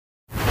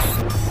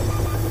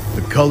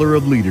color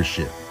of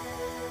leadership.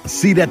 A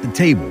seat at the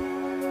table.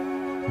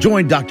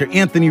 Join Dr.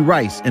 Anthony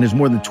Rice and his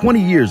more than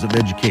 20 years of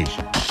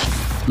education.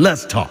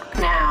 Let's talk.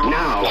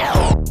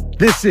 Now.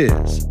 This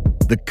is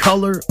The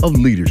Color of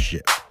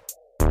Leadership.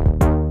 All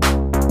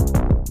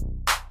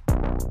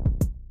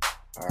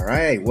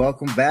right,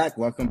 welcome back.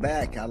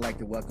 I'd like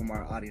to welcome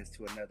our audience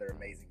to another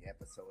amazing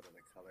episode of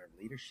The Color of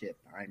Leadership.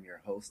 I'm your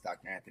host,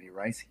 Dr. Anthony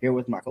Rice, here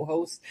with my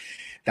co-host,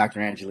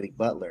 Dr. Angelique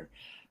Butler.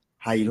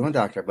 How you doing,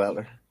 Dr.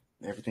 Butler?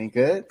 Everything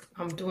good?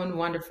 I'm doing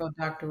wonderful,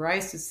 Dr.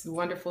 Rice. It's a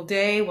wonderful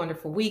day,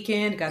 wonderful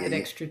weekend. Got that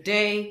extra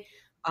day.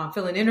 I'm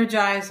feeling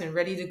energized and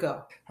ready to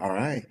go. All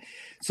right.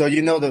 So,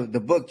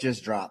 the book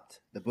just dropped.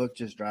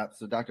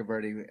 So, Dr.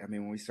 Verdi,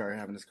 when we started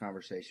having this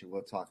conversation,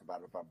 we'll talk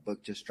about it. Our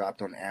book just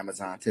dropped on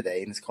Amazon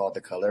today, and it's called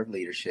The Color of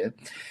Leadership.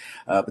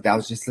 But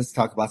let's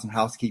talk about some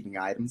housekeeping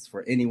items.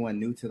 For anyone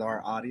new to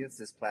our audience,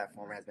 this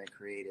platform has been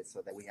created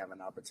so that we have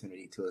an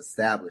opportunity to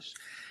establish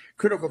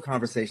critical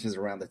conversations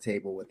around the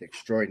table with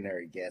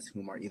extraordinary guests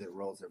whom are either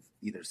roles of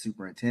either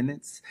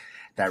superintendents,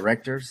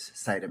 directors,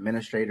 site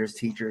administrators,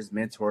 teachers,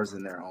 mentors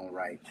in their own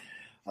right.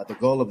 The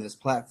goal of this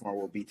platform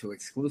will be to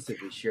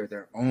exclusively share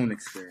their own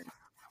experience,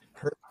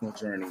 personal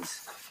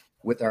journeys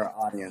with our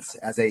audience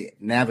as they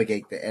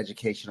navigate the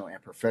educational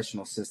and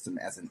professional system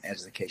as an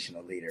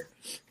educational leader.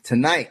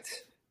 Tonight,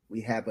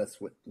 we have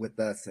with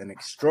us an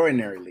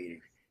extraordinary leader.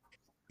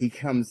 He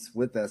comes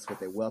with us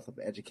with a wealth of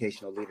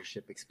educational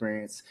leadership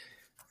experience.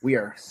 We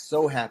are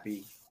so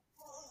happy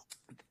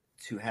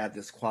to have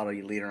this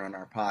quality leader on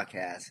our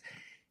podcast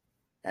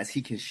as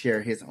he can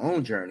share his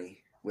own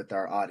journey with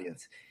our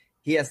audience.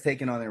 He has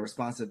taken on the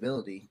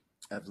responsibility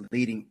of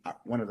leading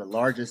one of the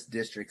largest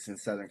districts in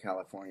Southern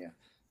California.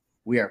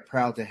 We are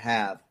proud to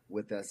have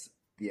with us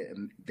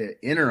the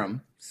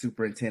interim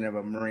superintendent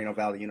of Moreno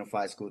Valley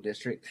Unified School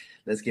District.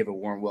 Let's give a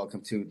warm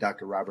welcome to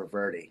Dr. Robert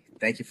Verdi.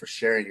 Thank you for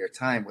sharing your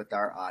time with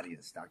our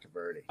audience, Dr.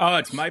 Verdi. Oh,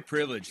 it's my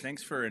privilege.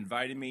 Thanks for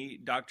inviting me,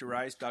 Dr.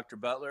 Rice, Dr.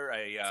 Butler.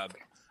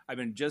 I've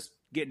been just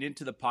getting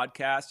into the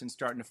podcast and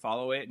starting to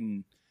follow it,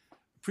 and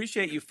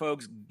appreciate you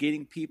folks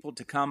getting people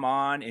to come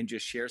on and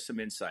just share some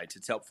insights.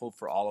 It's helpful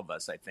for all of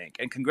us, I think.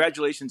 And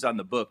congratulations on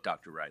the book,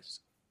 Dr. Rice.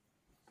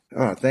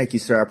 Oh, thank you,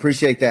 sir. I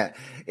appreciate that.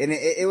 And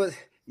it was,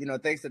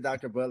 thanks to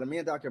Dr. Butler. Me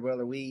and Dr.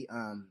 Butler, we've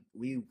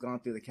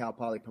gone through the Cal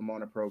Poly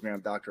Pomona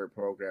program, doctorate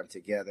program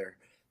together.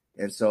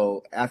 And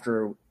so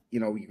after,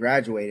 we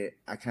graduated,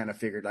 I kind of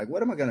figured,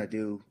 what am I going to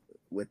do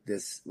with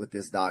this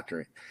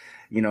doctorate?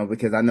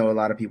 Because I know a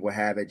lot of people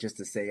have it just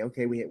to say,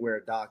 okay, we're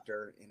a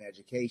doctor in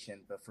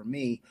education. But for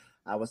me,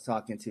 I was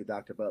talking to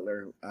Dr.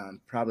 Butler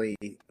probably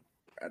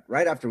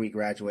right after we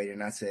graduated,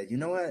 and I said, you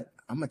know what?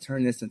 I'm going to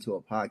turn this into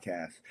a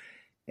podcast.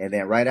 And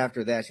then right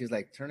after that, she was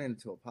like, turn it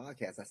into a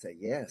podcast. I said,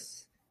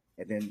 yes.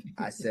 And then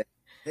I said,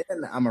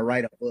 then I'm going to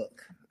write a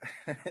book.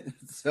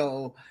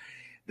 So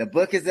the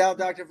book is out,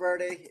 Dr.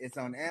 Verdi. It's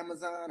on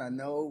Amazon. I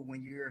know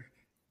when you're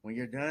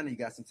done, you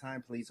got some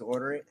time, please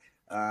order it.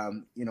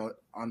 On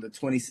the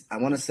 20th, I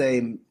want to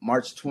say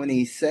March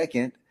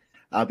 22nd,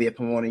 I'll be at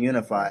Pomona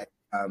Unified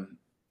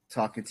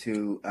talking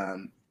to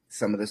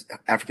some of the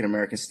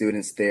African-American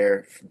students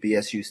there,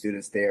 BSU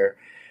students there,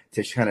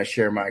 to kind of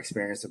share my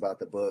experience about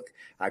the book.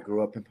 I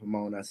grew up in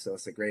Pomona, so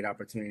it's a great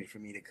opportunity for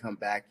me to come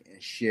back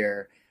and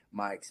share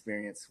my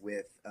experience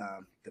with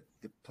the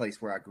place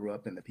where I grew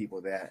up and the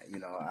people that,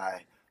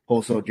 I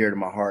hold so dear to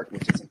my heart,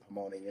 which is in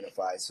Pomona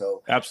Unified.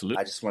 So absolutely,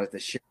 I just wanted to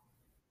share.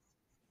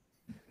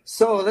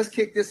 So let's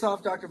kick this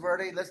off, Dr.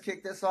 Verdi. Let's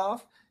kick this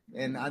off.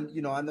 And I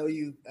know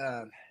you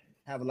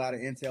have a lot of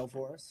intel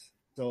for us.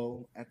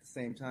 So at the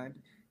same time,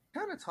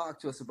 kind of talk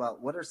to us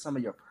about what are some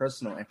of your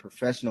personal and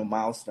professional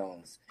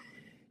milestones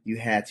you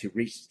had to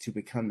reach to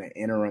become the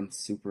interim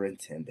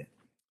superintendent?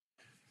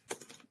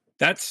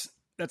 That's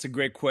a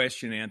great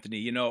question,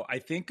 Anthony. I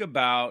think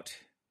about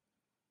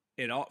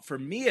it all. For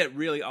me, it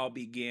really all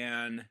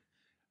began.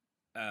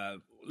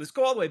 Let's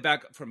go all the way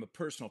back from a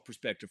personal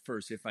perspective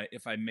first,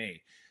 if I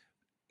may.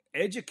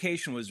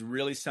 Education was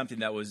really something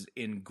that was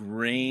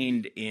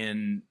ingrained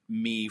in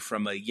me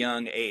from a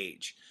young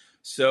age.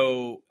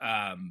 So,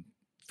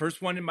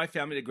 first one in my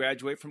family to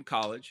graduate from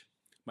college.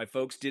 My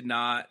folks did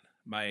not.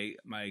 My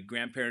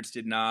grandparents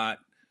did not.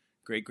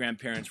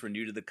 Great-grandparents were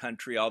new to the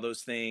country, all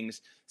those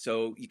things.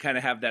 So you kind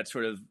of have that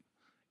sort of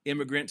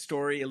immigrant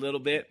story a little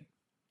bit.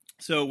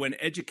 So when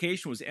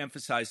education was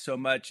emphasized so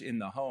much in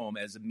the home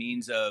as a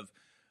means of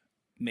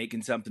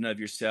making something of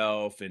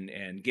yourself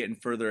and getting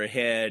further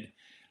ahead,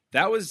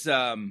 that was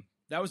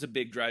a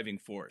big driving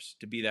force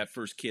to be that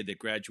first kid that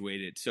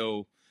graduated.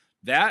 So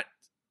that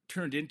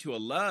turned into a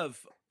love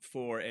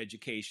for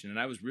education. And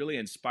I was really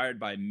inspired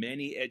by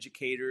many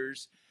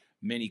educators,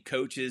 many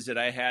coaches that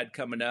I had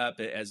coming up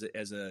as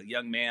a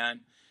young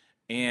man,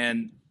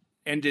 and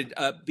ended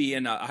up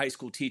being a high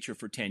school teacher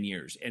for 10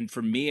 years. And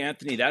for me,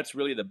 Anthony, that's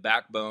really the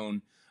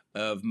backbone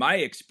of my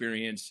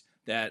experience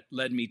that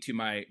led me to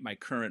my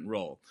current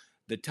role.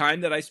 The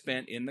time that I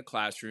spent in the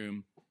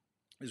classroom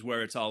is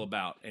where it's all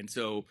about. And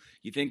so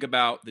you think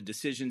about the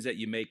decisions that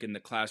you make in the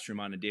classroom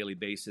on a daily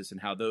basis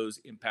and how those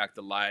impact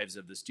the lives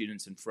of the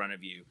students in front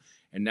of you.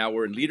 And now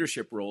we're in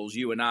leadership roles,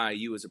 you and I,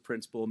 you as a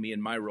principal, me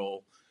in my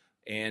role,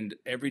 and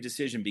every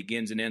decision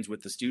begins and ends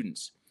with the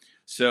students.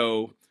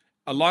 So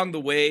along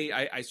the way,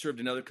 I served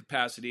in other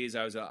capacities.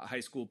 I was a high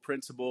school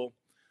principal.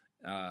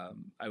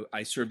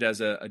 I served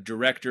as a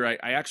director.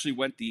 I actually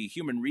went the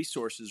human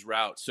resources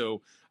route.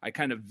 So I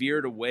kind of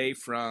veered away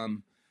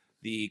from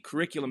the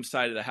curriculum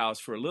side of the house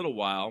for a little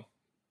while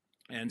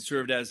and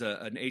served as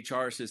an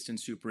HR assistant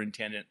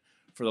superintendent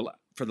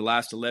for the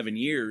last 11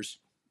 years.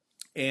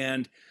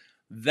 And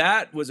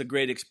that was a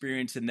great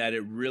experience in that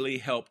it really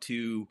helped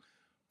to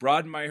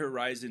broaden my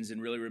horizons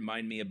and really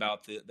remind me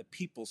about the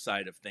people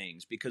side of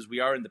things, because we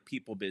are in the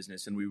people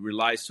business and we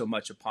rely so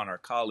much upon our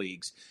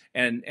colleagues.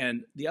 And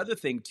the other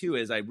thing too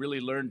is I really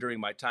learned during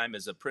my time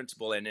as a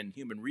principal and in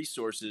human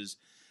resources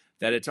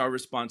that it's our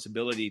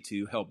responsibility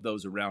to help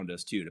those around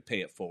us too, to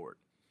pay it forward.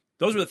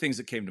 Those were the things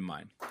that came to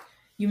mind.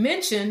 You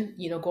mentioned,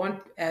 going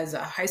as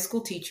a high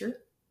school teacher,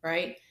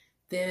 right?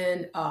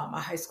 Then a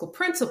high school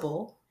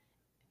principal,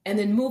 and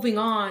then moving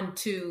on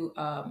to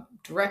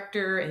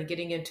director and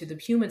getting into the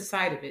human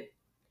side of it.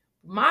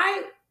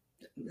 My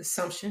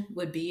assumption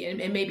would be, and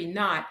maybe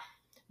not,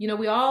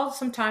 we all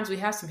sometimes we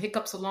have some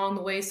hiccups along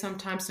the way,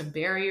 sometimes some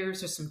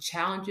barriers or some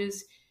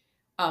challenges.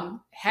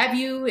 Have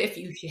you, if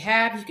you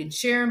have, you can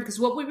share them, because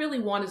what we really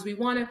want is we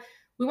want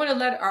to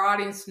let our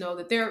audience know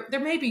that there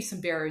may be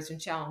some barriers and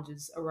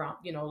challenges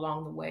around,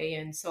 along the way.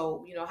 And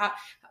so, how,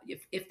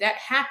 if that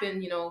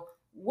happened,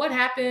 what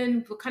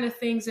happened, what kind of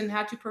things, and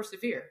how to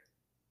persevere?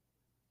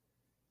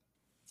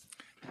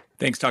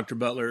 Thanks, Dr.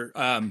 Butler.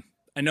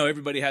 I know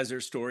everybody has their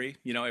story.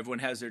 Everyone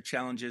has their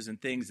challenges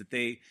and things that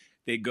they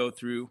go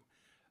through.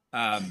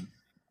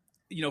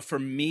 For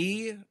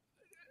me,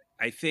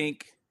 I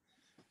think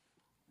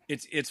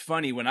it's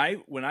funny when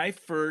I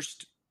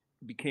first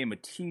became a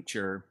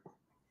teacher.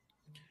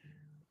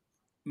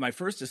 My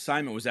first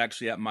assignment was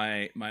actually at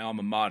my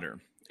alma mater,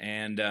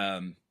 and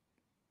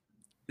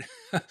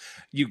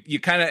you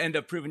kind of end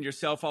up proving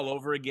yourself all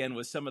over again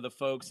with some of the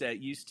folks that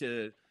used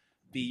to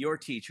be your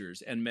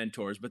teachers and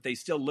mentors, but they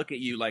still look at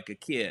you like a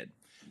kid.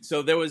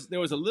 So there was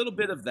a little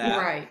bit of that,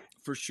 right,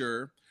 for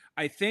sure.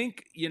 I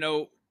think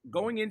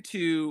going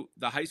into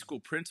the high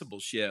school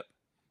principalship,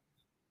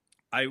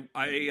 I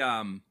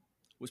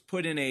was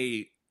put in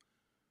a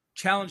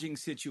challenging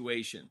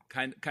situation,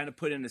 kind of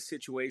put in a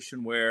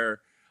situation where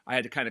I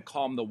had to kind of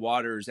calm the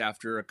waters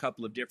after a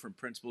couple of different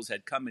principals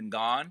had come and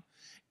gone.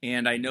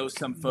 And I know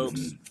some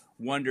folks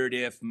wondered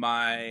if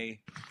my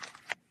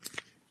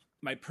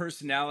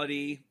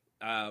personality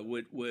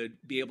would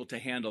be able to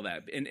handle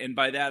that. And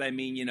by that, I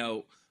mean,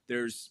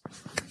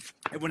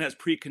 everyone has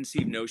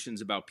preconceived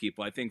notions about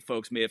people. I think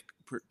folks may have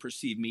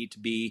perceived me to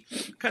be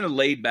kind of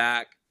laid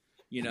back,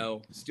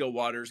 still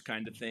waters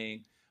kind of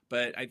thing.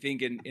 But I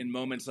think in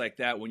moments like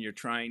that, when you're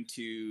trying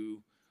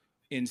to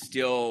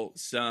instill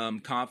some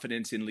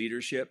confidence in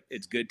leadership,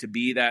 it's good to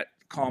be that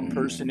calm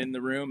person in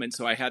the room. And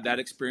so I had that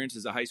experience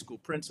as a high school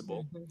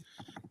principal.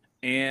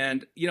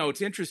 And,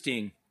 it's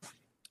interesting.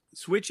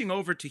 Switching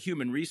over to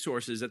human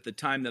resources at the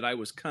time that I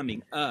was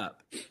coming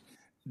up,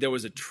 there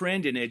was a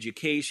trend in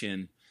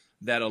education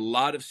that a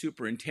lot of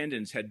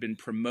superintendents had been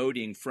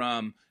promoting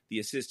from the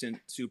assistant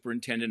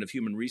superintendent of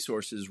human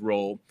resources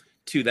role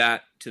to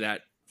that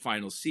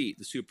final seat,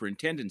 the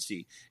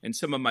superintendency. And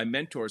some of my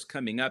mentors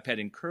coming up had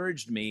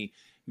encouraged me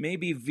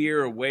maybe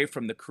veer away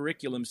from the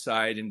curriculum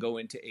side and go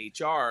into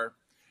HR.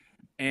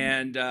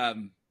 And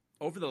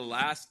over the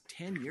last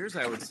 10 years,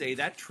 I would say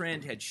that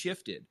trend had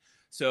shifted.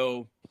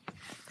 So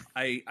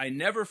I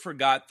never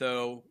forgot,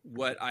 though,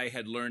 what I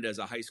had learned as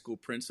a high school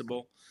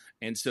principal.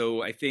 And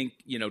so I think,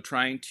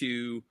 trying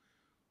to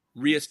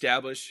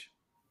reestablish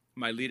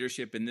my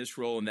leadership in this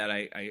role, and that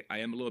I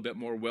am a little bit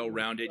more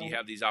well-rounded. You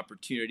have these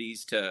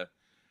opportunities to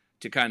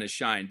kind of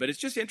shine. But it's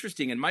just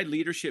interesting in my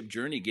leadership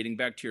journey, getting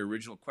back to your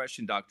original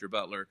question, Dr.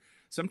 Butler,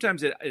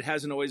 sometimes it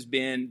hasn't always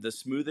been the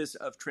smoothest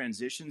of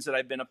transitions that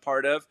I've been a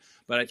part of,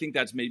 but I think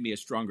that's made me a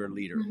stronger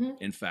leader,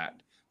 in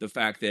fact. The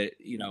fact that,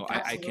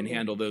 I can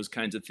handle those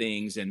kinds of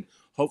things and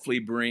hopefully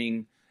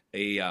bring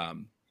a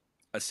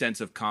sense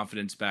of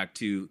confidence back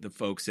to the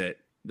folks that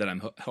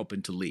I'm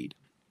helping to lead.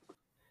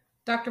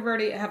 Dr.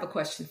 Verdi, I have a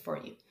question for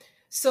you.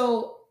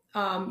 So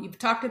you've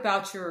talked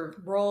about your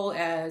role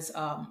as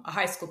a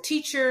high school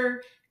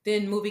teacher,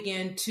 then moving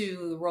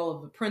into the role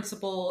of the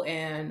principal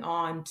and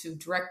on to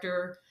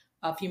director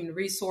of human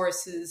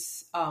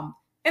resources. And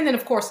then,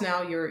 of course,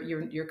 now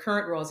your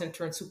current role as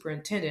intern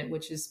superintendent,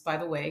 which is, by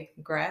the way,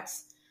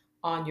 congrats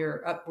on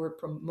your upward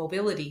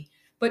mobility.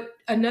 But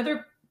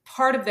another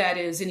part of that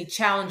is any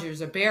challenges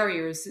or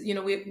barriers.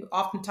 We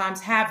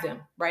oftentimes have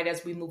them, right,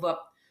 as we move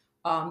up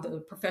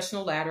the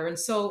professional ladder. And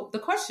so the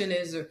question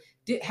is,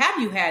 have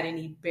you had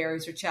any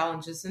barriers or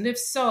challenges? And if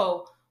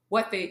so,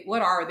 what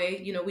are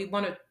they? We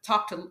want to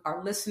talk to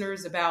our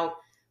listeners about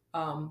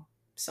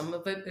some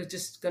of it is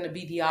just going to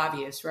be the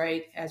obvious,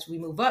 right, as we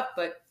move up.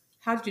 But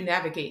how did you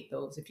navigate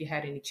those if you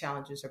had any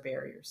challenges or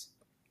barriers?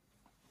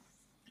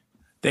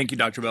 Thank you,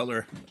 Dr.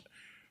 Butler.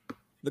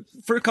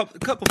 For a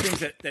couple things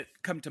that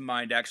come to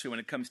mind, actually, when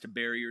it comes to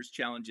barriers,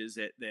 challenges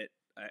that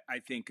I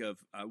think of.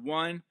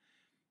 One,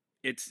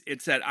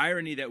 it's that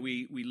irony that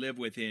we live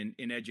with in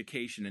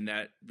education, and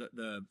that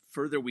the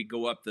further we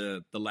go up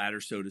the ladder,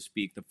 so to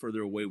speak, the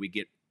further away we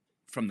get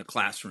from the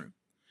classroom.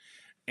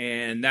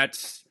 And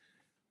that's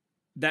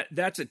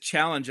a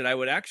challenge, and I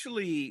would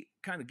actually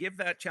kind of give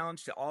that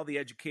challenge to all the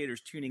educators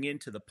tuning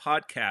into the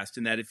podcast,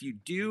 and that if you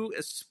do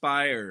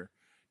aspire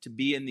to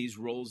be in these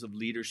roles of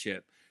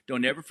leadership,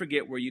 don't ever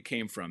forget where you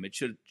came from. It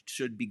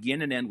should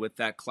begin and end with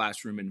that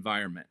classroom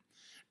environment.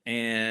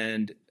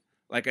 And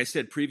like I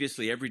said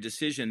previously, every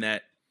decision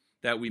that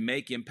we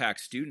make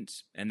impacts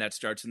students, and that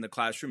starts in the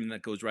classroom and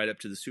that goes right up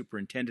to the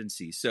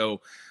superintendency. So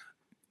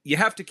you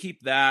have to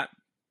keep that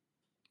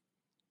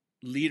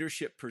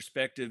leadership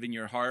perspective in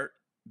your heart,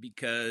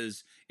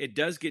 because it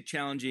does get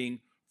challenging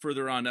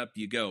further on up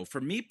you go.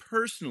 For me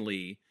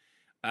personally,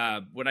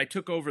 when I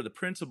took over the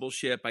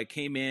principalship, I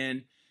came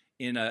in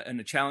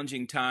a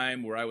challenging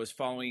time where I was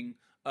following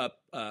up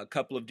a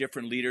couple of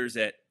different leaders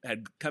that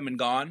had come and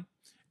gone.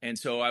 And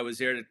so I was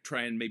there to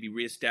try and maybe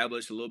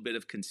reestablish a little bit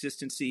of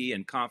consistency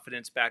and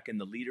confidence back in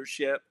the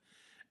leadership.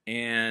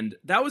 And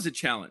that was a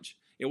challenge.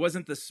 It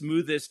wasn't the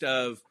smoothest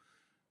of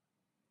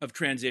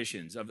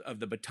transitions, of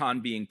the baton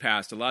being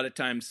passed. A lot of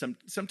times,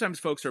 sometimes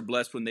folks are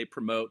blessed when they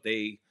promote,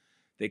 they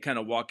kind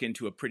of walk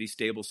into a pretty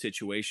stable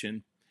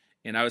situation.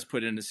 And I was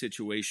put in a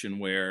situation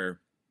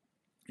where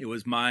it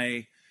was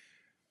my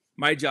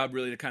job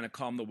really to kind of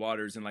calm the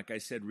waters, and like I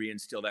said,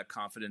 reinstill that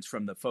confidence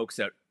from the folks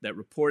that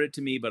reported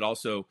to me, but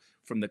also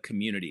from the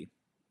community.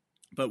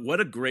 But what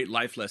a great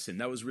life lesson.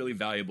 That was really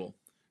valuable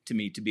to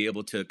me, to be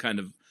able to kind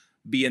of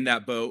be in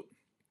that boat,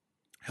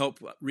 help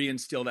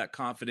reinstill that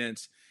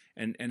confidence,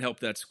 and help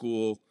that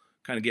school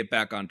kind of get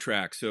back on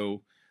track.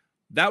 So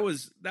that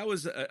was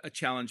a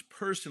challenge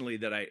personally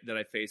that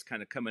I faced,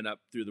 kind of coming up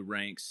through the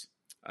ranks.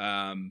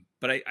 But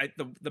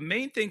the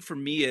main thing for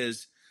me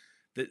is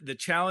the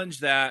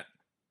challenge that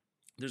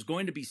there's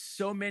going to be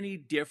so many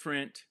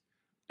different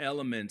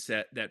elements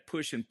that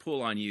push and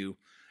pull on you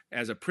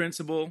as a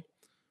principal,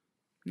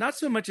 not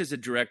so much as a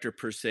director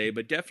per se,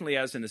 but definitely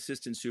as an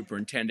assistant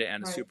superintendent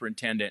and a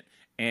superintendent.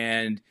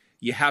 And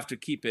you have to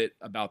keep it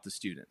about the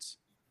students.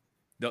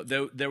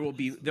 There will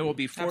be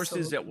forces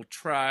Absolutely. that will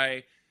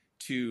try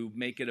to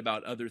make it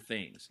about other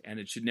things, and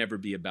it should never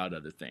be about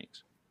other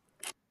things.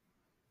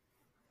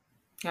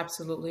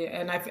 Absolutely.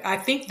 And I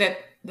think that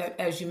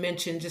as you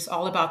mentioned, just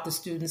all about the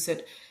students,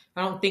 that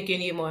I don't think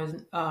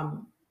anyone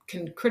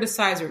can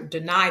criticize or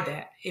deny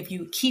that if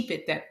you keep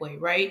it that way,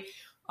 right?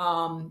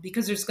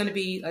 Because there's going to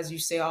be, as you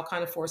say, all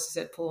kind of forces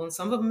that pull, and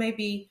some of them may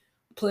be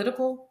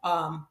political,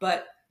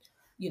 but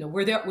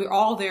we're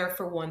all there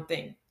for one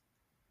thing,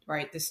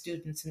 right? The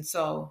students. And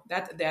so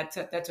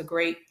that's a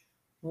great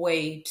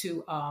way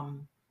to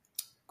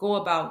go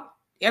about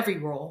every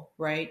role,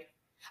 right?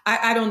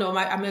 I don't know.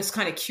 I'm just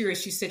kind of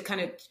curious. You said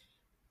kind of,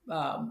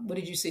 what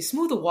did you say?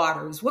 Smooth the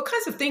waters. What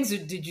kinds of things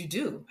did you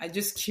do? I'm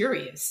just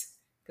curious,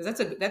 because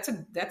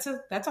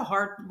that's a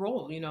hard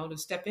role, to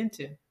step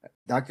into.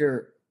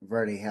 Dr.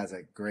 Verdi has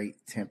a great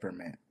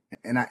temperament,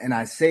 and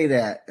I say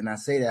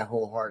that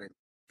wholeheartedly,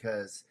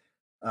 because,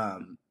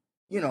 when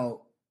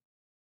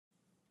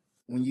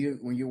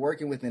you're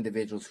working with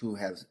individuals who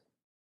have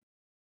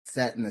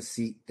sat in the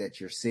seat that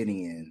you're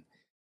sitting in,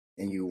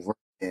 and you work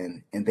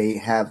in, and they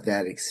have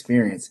that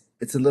experience,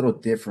 it's a little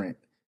different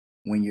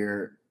when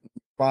you're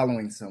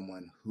following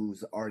someone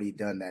who's already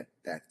done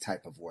that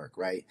type of work,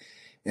 right?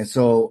 And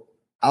so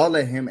I'll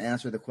let him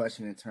answer the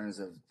question in terms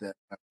of the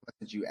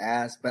questions you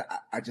asked, but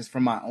I just,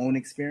 from my own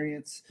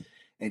experience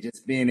and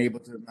just being able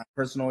to, my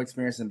personal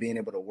experience and being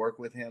able to work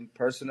with him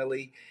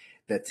personally,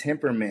 the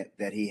temperament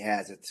that he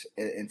has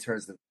in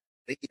terms of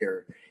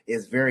leader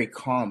is very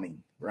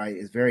calming, right?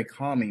 It's very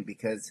calming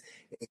because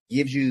it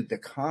gives you the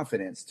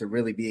confidence to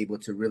really be able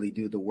to really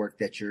do the work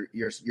that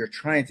you're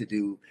trying to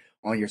do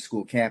on your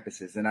school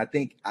campuses. And I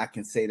think I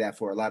can say that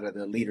for a lot of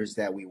the leaders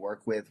that we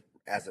work with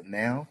as of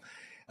now.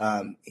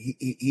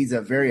 He's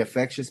a very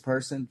affectious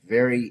person,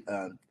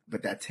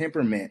 but that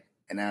temperament,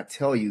 and I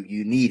tell you,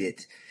 you need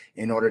it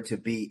in order to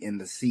be in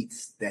the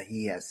seats that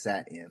he has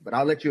sat in. But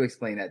I'll let you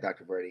explain that,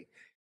 Dr. Verdi.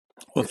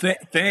 Well,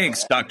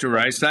 thanks, Dr.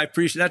 Rice. I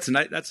appreciate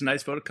that's a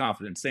nice vote of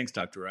confidence. Thanks,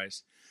 Dr.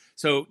 Rice.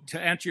 So to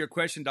answer your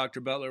question,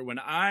 Dr. Butler, when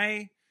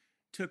I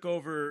took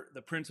over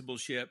the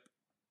principalship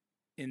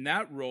in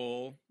that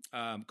role,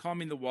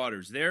 calming the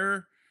waters,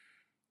 there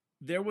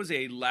was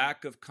a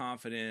lack of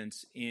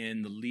confidence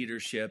in the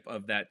leadership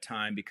of that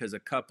time because a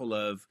couple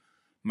of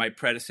my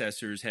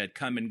predecessors had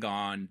come and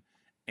gone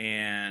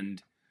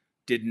and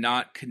did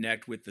not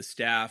connect with the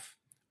staff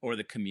or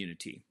the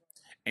community.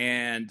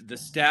 And the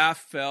staff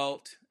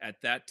felt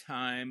at that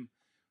time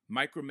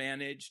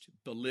micromanaged,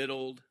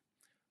 belittled,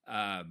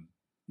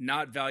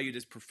 not valued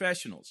as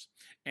professionals.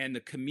 And the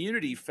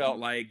community felt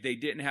like they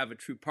didn't have a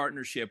true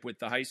partnership with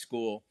the high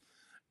school.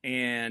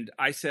 And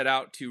I set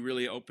out to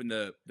really open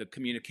the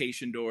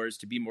communication doors,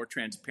 to be more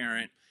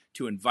transparent,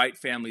 to invite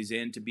families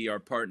in to be our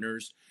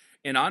partners.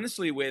 And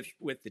honestly, with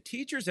the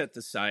teachers at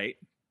the site,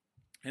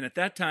 and at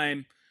that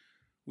time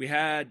we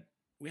had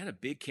a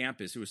big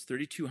campus. It was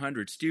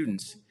 3,200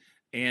 students,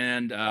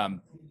 and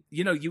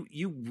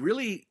you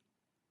really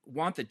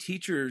want the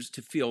teachers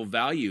to feel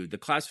valued, the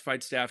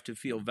classified staff to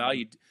feel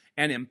valued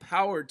and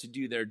empowered to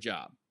do their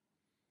job.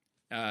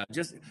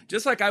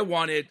 Just like I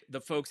wanted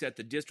the folks at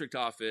the district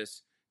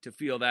office to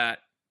feel that,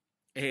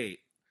 hey,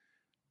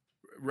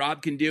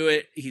 Rob can do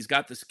it. He's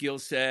got the skill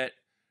set.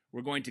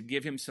 We're going to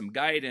give him some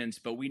guidance,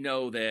 but we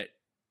know that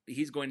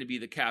he's going to be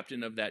the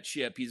captain of that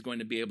ship. He's going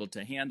to be able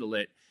to handle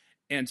it.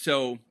 And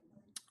so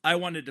I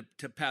wanted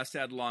to pass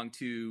that along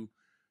to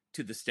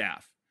the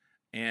staff.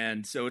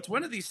 And so it's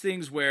one of these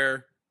things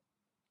where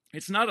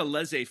it's not a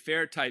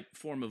laissez-faire type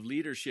form of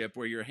leadership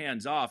where you're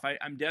hands off.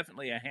 I'm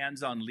definitely a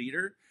hands-on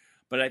leader,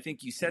 but I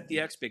think you set the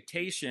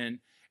expectation,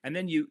 and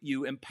then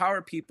you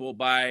empower people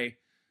by,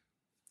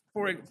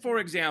 for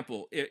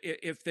example,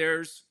 if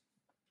there's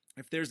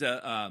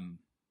a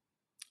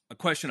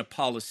question of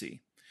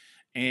policy,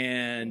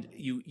 and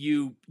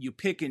you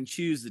pick and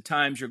choose the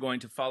times you're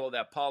going to follow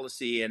that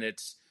policy, and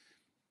it's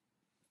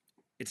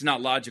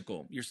not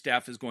logical, your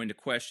staff is going to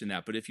question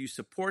that. But if you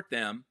support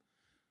them,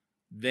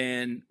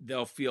 then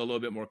they'll feel a little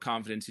bit more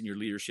confidence in your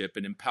leadership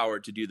and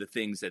empowered to do the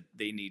things that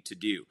they need to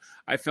do.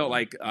 I felt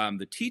like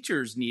the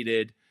teachers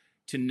needed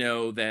to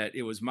know that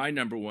it was my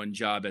number one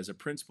job as a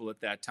principal at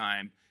that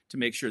time to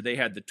make sure they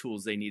had the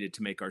tools they needed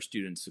to make our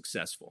students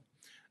successful.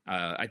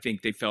 I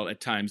think they felt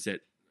at times that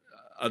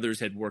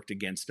others had worked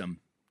against them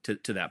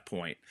to that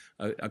point.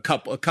 A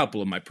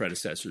couple of my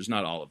predecessors,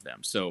 not all of them.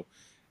 So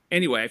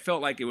anyway, I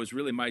felt like it was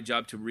really my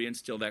job to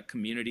reinstill that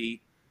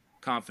community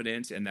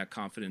confidence and that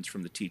confidence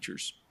from the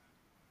teachers.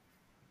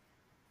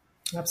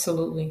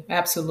 Absolutely.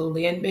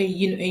 And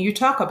you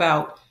talk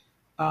about,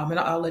 and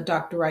I'll let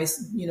Dr.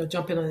 Rice,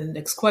 jump in on the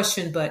next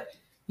question, but,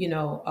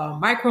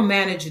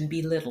 micromanage and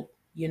belittle,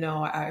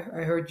 I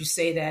heard you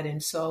say that.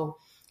 And so,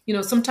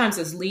 sometimes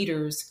as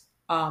leaders,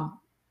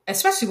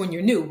 especially when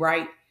you're new,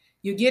 right,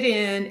 you get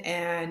in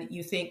and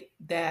you think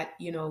that,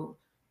 of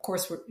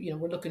course,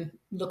 we're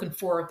looking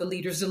for the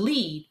leaders to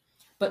lead,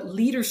 but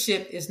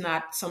leadership is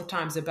not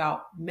sometimes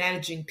about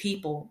managing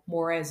people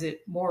more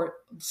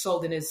so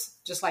than it's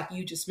just like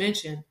you just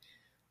mentioned,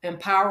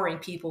 empowering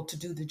people to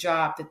do the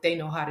job that they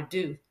know how to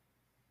do,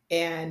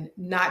 and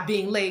not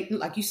being late,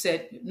 like you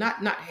said,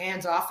 not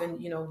hands off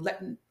and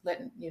letting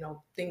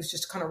things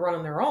just kind of run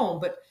on their own,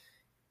 but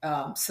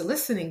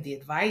soliciting the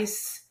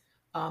advice,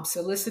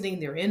 soliciting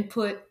their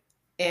input.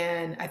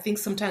 And I think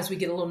sometimes we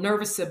get a little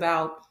nervous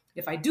about,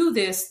 if I do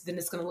this, then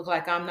it's going to look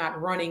like I'm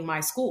not running my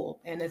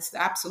school. And it's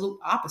the absolute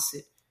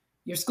opposite.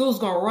 Your school's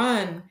going to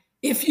run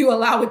if you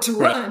allow it to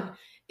run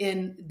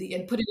and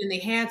put it in the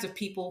hands of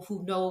people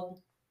who know,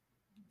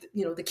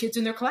 the kids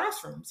in their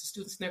classrooms, the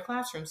students in their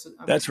classrooms. So,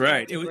 that's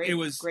right. It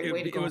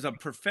was a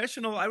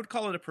professional, I would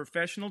call it a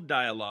professional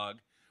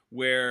dialogue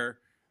where,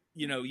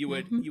 you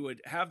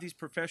would have these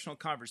professional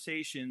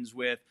conversations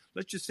with,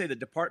 let's just say, the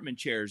department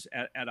chairs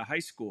at a high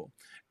school.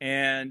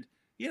 And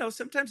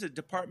sometimes a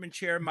department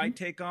chair might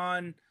take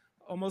on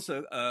almost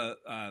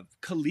a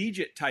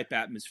collegiate type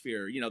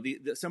atmosphere.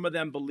 Some of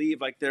them believe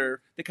like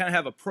they kind of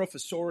have a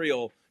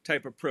professorial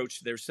type approach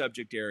to their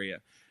subject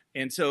area,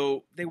 and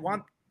so they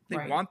want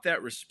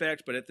that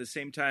respect. But at the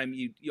same time,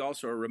 you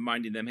also are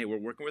reminding them, hey, we're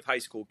working with high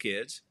school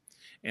kids,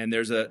 and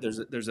there's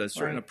a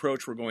certain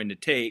approach we're going to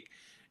take.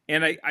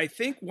 And I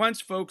think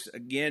once folks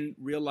again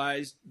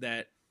realize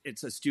that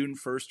it's a student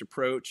first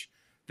approach,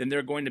 then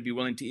they're going to be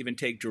willing to even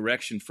take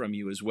direction from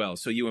you as well.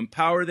 So you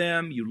empower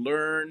them, you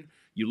learn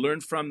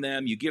from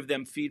them, you give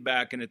them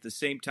feedback, and at the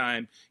same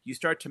time, you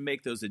start to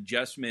make those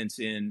adjustments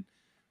in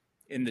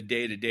the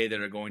day-to-day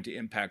that are going to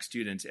impact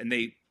students, and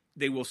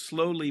they will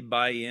slowly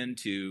buy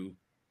into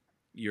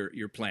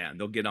your plan.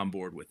 They'll get on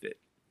board with it.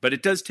 But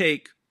it does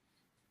take,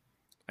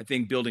 I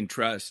think, building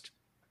trust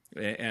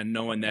and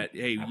knowing that,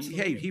 hey,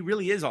 he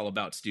really is all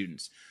about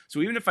students.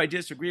 So even if I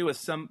disagree with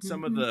some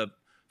of the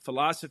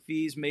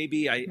philosophies,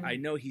 maybe I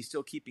know he's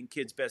still keeping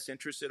kids' best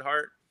interests at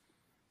heart,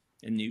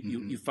 and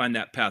you find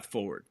that path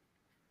forward.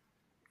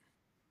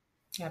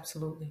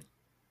 Absolutely.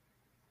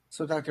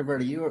 So, Dr.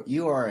 Verdi,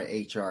 you are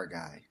an HR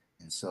guy,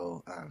 and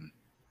so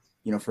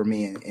for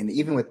me, and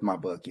even with my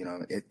book,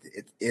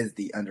 it is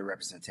the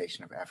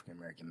underrepresentation of African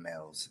American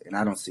males, and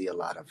I don't see a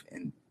lot of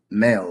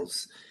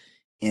males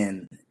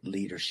in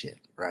leadership,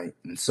 right?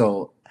 And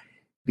so,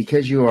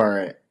 because you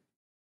are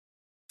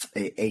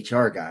a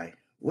HR guy,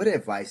 what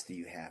advice do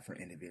you have for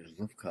individuals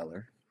of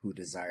color who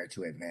desire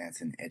to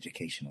advance in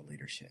educational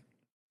leadership?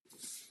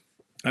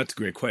 That's a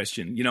great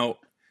question.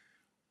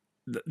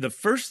 The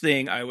first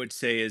thing I would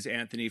say is,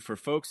 Anthony, for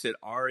folks that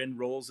are in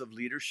roles of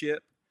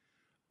leadership,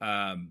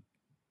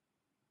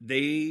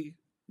 they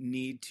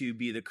need to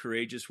be the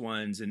courageous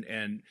ones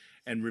and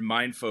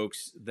remind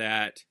folks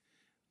that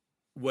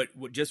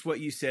what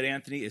you said,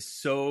 Anthony, is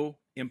so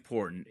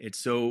important. It's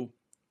so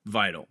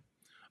vital.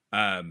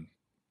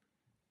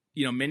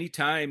 Many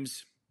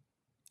times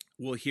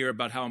we'll hear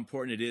about how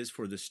important it is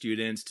for the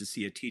students to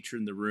see a teacher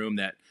in the room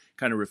that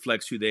kind of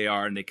reflects who they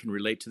are and they can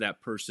relate to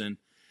that person.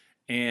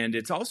 And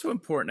it's also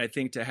important, I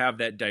think, to have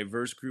that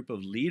diverse group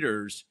of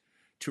leaders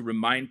to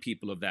remind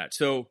people of that.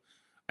 So,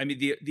 I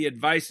mean, the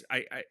advice,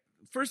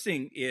 first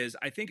thing is,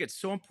 I think it's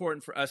so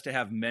important for us to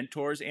have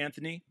mentors,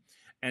 Anthony.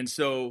 And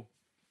so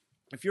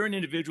if you're an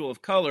individual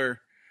of color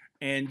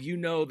and you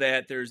know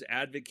that there's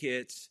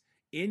advocates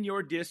in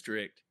your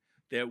district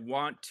that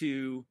want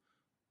to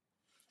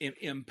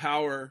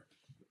empower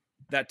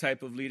that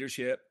type of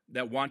leadership,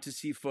 that want to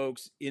see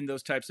folks in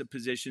those types of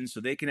positions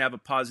so they can have a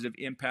positive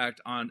impact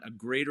on a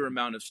greater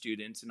amount of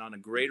students and on a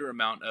greater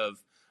amount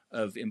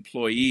of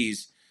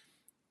employees,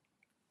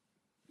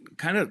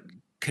 kind of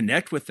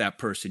connect with that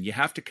person. You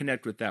have to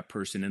connect with that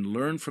person and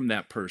learn from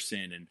that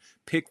person and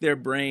pick their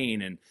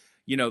brain. And,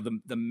 you know,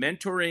 the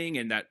mentoring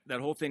and that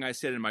whole thing I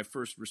said in my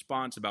first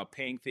response about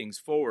paying things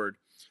forward,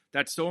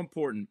 that's so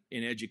important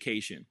in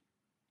education.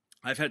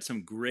 I've had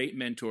some great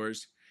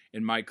mentors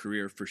in my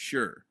career for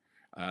sure.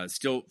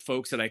 Still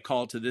folks that I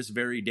call to this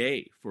very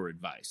day for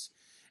advice.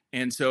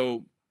 And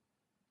so,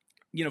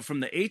 you know,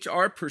 from the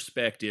HR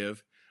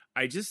perspective,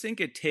 I just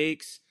think it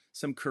takes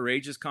some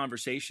courageous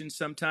conversations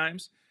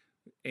sometimes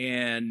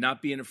and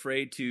not being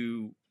afraid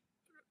to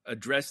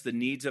address the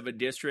needs of a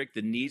district,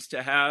 the needs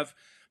to have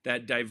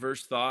that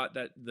diverse thought,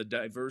 that the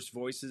diverse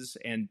voices,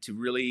 and to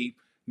really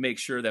make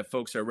sure that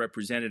folks are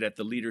represented at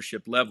the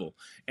leadership level.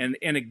 And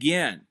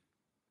again,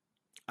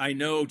 I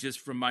know just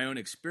from my own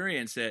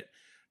experience that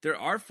there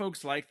are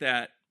folks like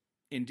that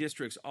in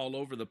districts all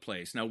over the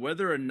place. Now,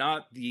 whether or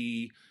not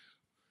the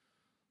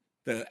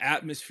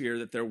atmosphere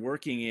that they're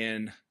working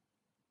in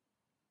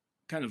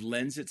kind of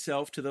lends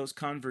itself to those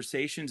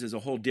conversations is a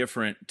whole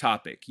different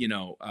topic. You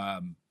know,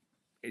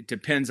 it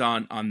depends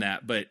on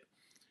that, but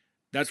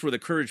that's where the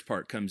courage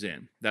part comes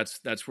in.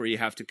 That's where you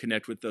have to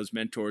connect with those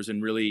mentors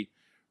and really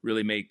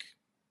make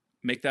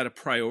that a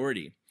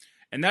priority.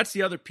 And that's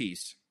the other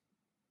piece.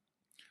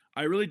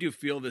 I really do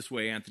feel this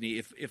way,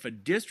 Anthony. If a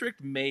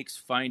district makes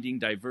finding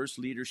diverse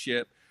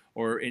leadership,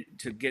 or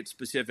to get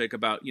specific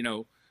about, you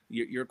know,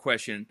 your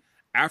question,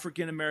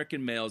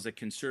 African-American males that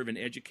can serve in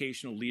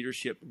educational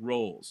leadership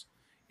roles,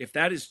 if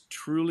that is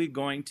truly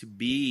going to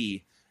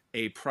be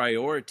a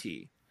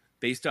priority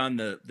based on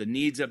the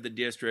needs of the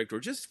district,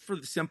 or just for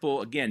the simple,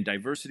 again,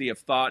 diversity of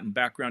thought and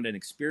background and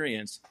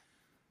experience,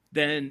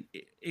 then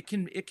it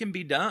can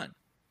be done.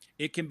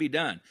 It can be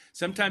done.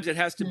 Sometimes it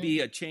has to be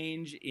a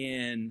change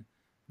in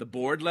the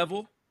board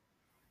level.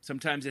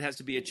 Sometimes it has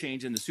to be a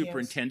change in the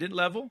superintendent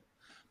level.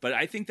 But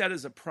I think that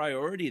is a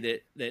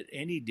priority that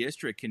any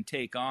district can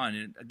take on.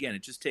 And again,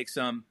 it just takes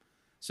some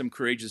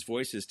courageous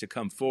voices to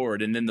come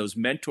forward. And then those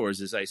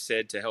mentors, as I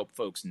said, to help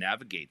folks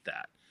navigate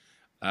that.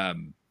 I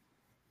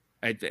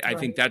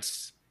think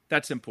that's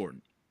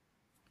important.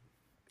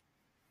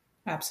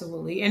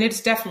 Absolutely. And it's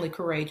definitely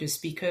courageous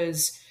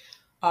because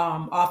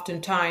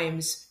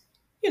oftentimes,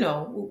 you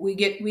know, we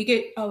get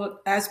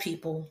as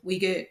people, we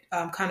get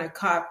kind of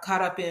caught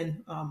up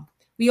in,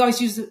 we always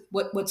use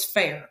what's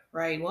fair,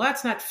 right? Well,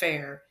 that's not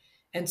fair.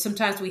 And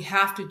sometimes we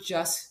have to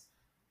just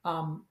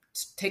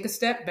take a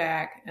step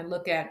back and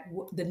look at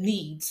the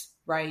needs,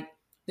 right?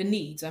 The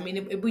needs. I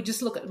mean, if we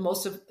just look at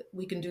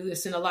we can do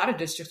this in a lot of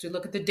districts. We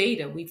look at the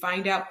data. We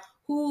find out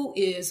who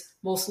is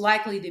most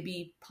likely to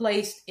be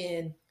placed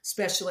in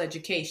special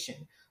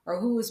education or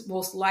who is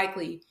most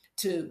likely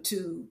to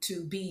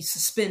be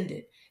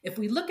suspended. If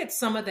we look at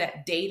some of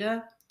that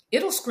data,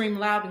 it'll scream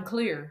loud and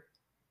clear,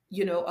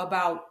 you know,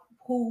 about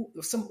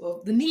some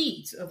of the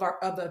needs of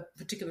a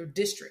particular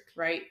district,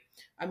 right?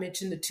 I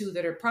mentioned the two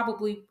that are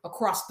probably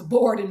across the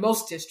board in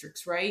most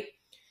districts, right?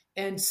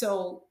 And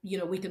so, you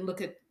know, we can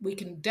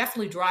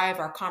definitely drive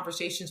our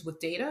conversations with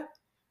data.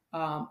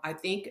 I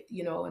think,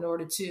 you know, in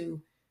order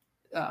to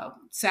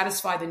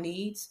satisfy the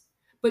needs.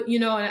 But, you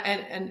know,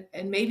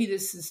 and maybe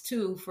this is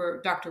too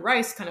for Dr.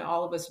 Rice, kind of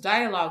all of us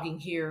dialoguing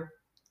here,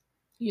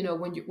 you know,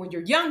 when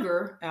you're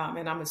younger,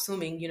 and I'm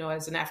assuming, you know,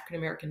 as an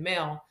African-American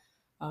male,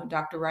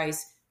 Dr.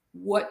 Rice,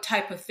 what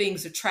type of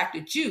things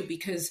attracted you?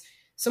 Because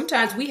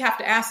sometimes we have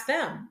to ask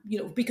them, you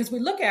know, because we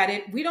look at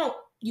it, we don't,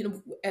 you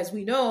know, as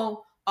we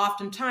know,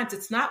 oftentimes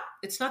it's not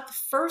the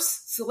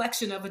first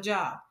selection of a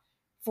job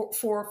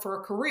for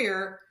a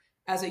career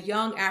as a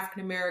young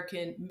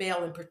African-American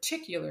male in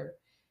particular.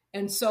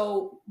 And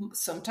so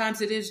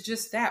sometimes it is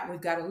just that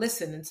we've got to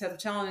listen instead of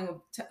telling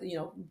or,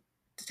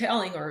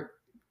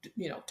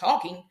 you know,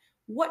 talking,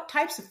 what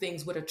types of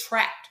things would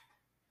attract,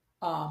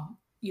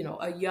 you know,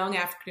 a young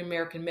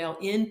African-American male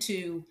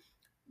into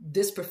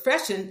this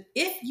profession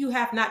if you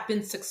have not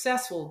been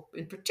successful,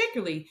 and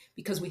particularly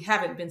because we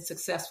haven't been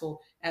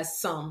successful as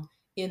some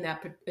in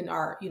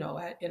our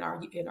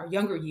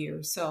younger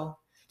years. So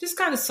just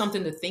kind of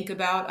something to think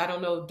about. I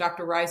don't know,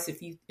 Dr. Rice,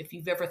 if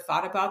you've ever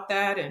thought about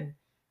that, and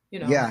you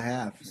know. Yeah, I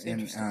have,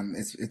 and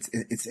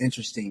it's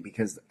interesting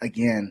because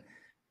again,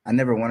 I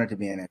never wanted to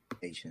be in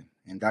education,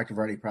 and Dr.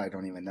 Verdi probably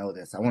don't even know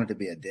this. I wanted to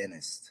be a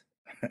dentist.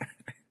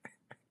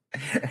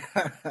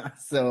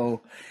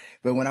 So,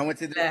 but when I went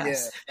to the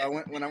Yes.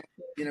 when I went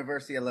to the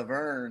University of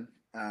Laverne,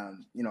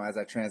 as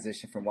I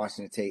transitioned from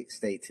Washington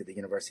State to the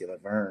University of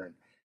Laverne,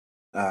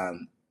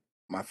 um,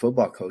 my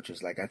football coach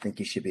was like, "I think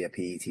you should be a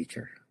PE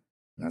teacher."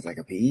 And I was like,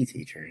 "A PE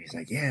teacher?" He's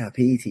like, "Yeah, a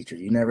PE teacher.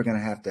 You're never gonna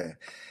have to.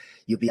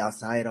 You'll be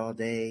outside all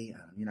day.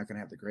 You're not gonna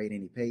have to grade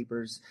any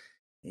papers,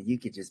 and you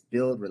could just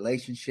build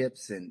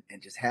relationships and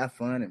just have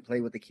fun and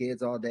play with the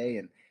kids all day."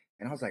 And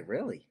I was like,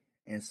 "Really?"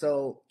 And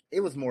so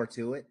it was more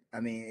to it.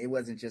 I mean, it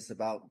wasn't just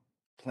about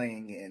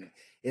playing, and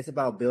it's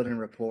about building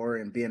rapport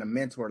and being a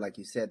mentor, like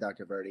you said,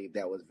 Dr. Verdi.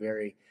 That was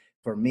very,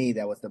 for me,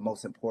 that was the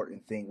most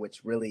important thing,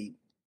 which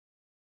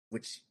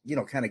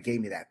kind of gave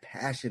me that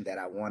passion that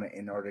I wanted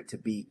in order to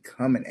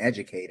become an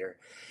educator.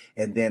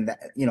 And then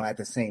that, at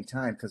the same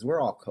time, because we're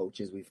all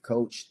coaches, we've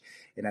coached,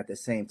 and at the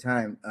same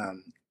time,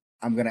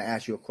 I'm going to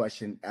ask you a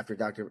question after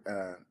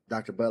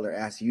Dr. Butler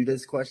asks you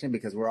this question,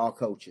 because we're all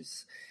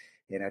coaches,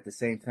 and at the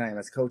same time,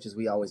 as coaches,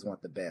 we always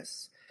want the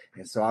best.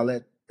 And so I'll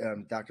let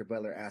Dr.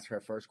 Butler ask her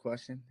first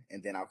question,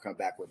 and then I'll come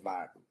back with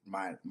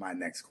my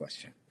next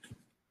question.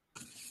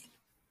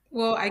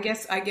 Well, I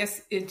guess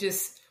it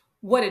just,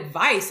 what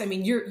advice? I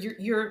mean,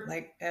 you're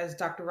like, as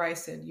Dr.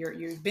 Rice said,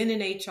 you've been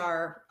in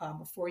HR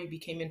before you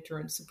became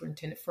interim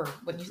superintendent for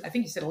I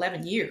think you said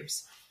 11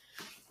 years.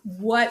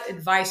 What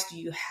advice do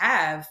you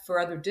have for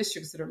other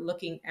districts that are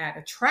looking at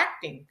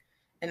attracting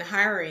and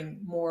hiring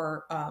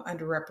more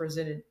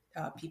underrepresented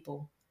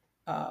people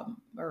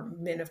or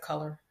men of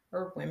color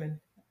or women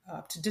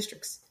to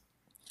districts?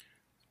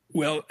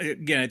 Well,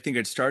 again, I think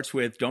it starts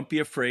with, don't be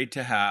afraid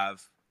to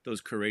have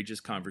those courageous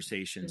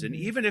conversations. Mm-hmm.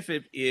 And even if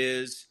it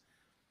is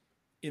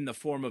in the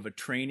form of a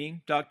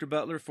training, Dr.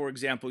 Butler, for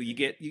example, you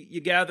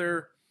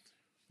gather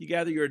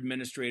your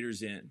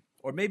administrators in,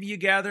 or maybe you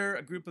gather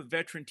a group of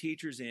veteran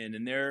teachers in,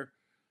 and they're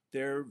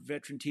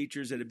veteran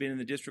teachers that have been in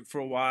the district for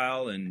a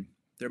while, and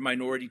they're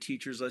minority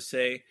teachers, let's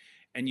say,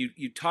 and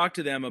you talk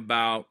to them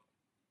about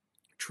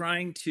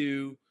trying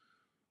to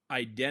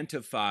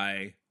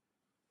identify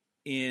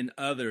in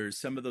others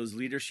some of those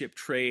leadership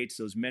traits,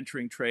 those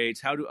mentoring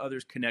traits. How do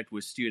others connect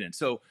with students?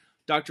 So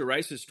Dr.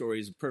 Rice's story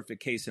is a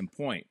perfect case in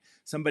point.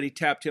 Somebody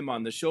tapped him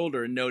on the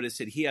shoulder and noticed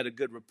that he had a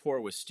good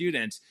rapport with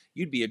students.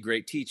 You'd be a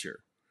great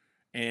teacher.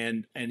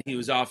 And he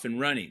was off and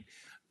running.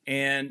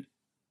 And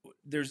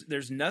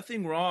there's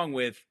nothing wrong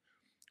with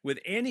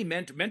any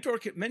mentor.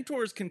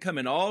 Mentors can come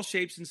in all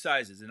shapes and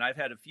sizes. And I've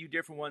had a few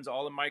different ones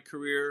all in my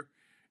career.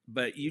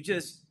 But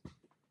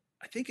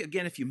I think,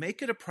 again, if you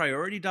make it a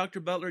priority, Dr.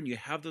 Butler, and you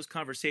have those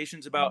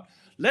conversations about,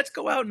 let's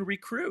go out and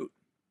recruit.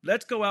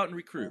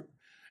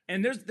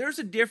 And there's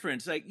a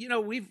difference. Like,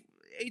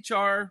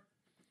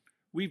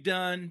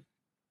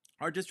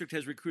 our district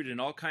has recruited in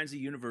all kinds of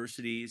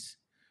universities.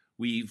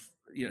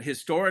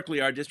 Historically,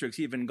 our district's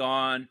even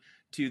gone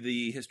to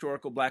the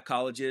historical Black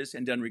colleges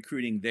and done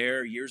recruiting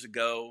there years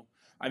ago.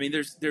 I mean,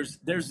 there's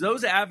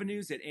those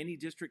avenues that any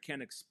district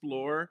can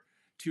explore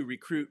to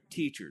recruit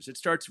teachers. It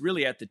starts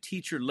really at the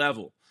teacher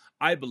level,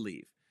 I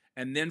believe.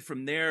 And then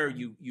from there,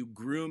 you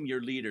groom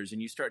your leaders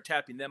and you start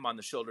tapping them on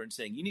the shoulder and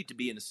saying, you need to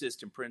be an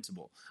assistant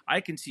principal.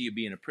 I can see you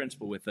being a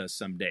principal with us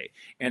someday,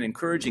 and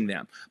encouraging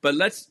them. But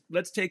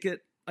let's take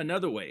it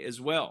another way as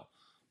well.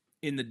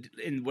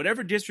 In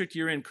whatever district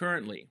you're in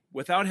currently,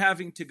 without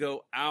having to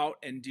go out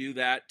and do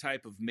that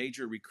type of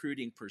major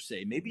recruiting per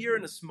se. Maybe you're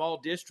in a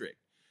small district.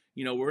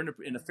 We're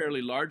in a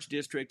fairly large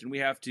district and we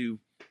have to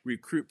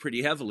recruit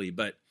pretty heavily,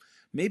 but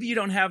maybe you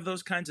don't have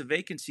those kinds of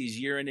vacancies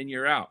year in and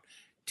year out.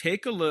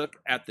 Take a look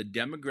at the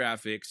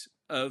demographics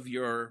of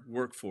your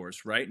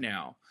workforce right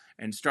now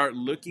and start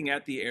looking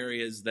at the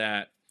areas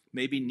that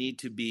maybe need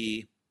to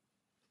be,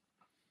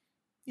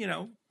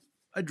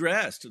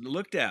 addressed,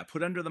 looked at,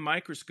 put under the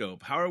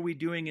microscope. How are we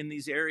doing in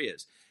these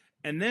areas?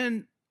 And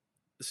then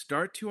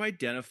start to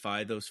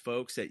identify those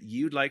folks that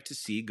you'd like to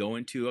see go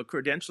into a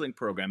credentialing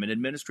program, an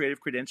administrative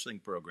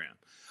credentialing program.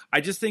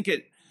 I just think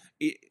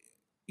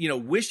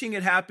wishing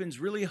it happens,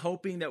 really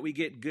hoping that we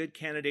get good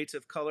candidates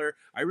of color.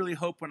 I really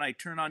hope when I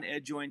turn on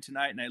EdJoin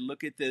tonight and I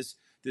look at this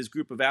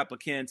group of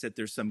applicants, that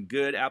there's some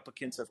good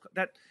applicants of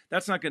that.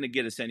 That's not going to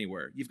get us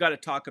anywhere. You've got to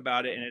talk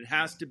about it, and it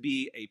has to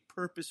be a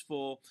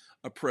purposeful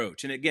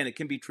approach. And again, it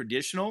can be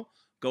traditional,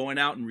 going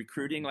out and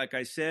recruiting, like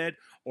I said,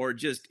 or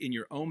just in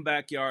your own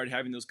backyard,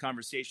 having those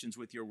conversations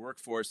with your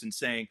workforce and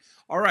saying,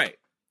 all right,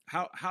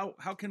 how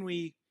can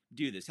we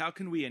do this? How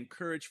can we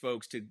encourage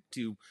folks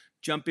to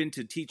jump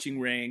into teaching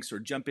ranks or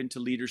jump into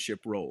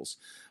leadership roles?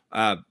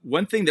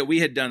 One thing that we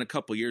had done a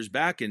couple years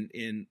back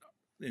in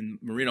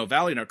Moreno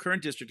Valley in our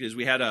current district is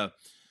we had a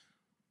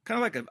kind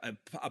of like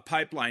a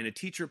pipeline, a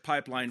teacher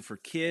pipeline for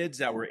kids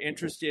that were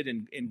interested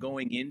in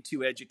going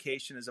into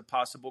education as a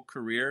possible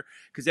career.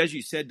 Because as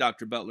you said,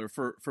 Dr. Butler,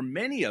 for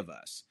many of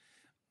us,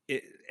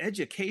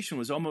 education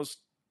was almost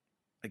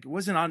like it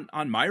wasn't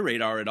on my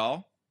radar at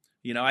all.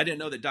 I didn't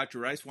know that Dr.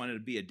 Rice wanted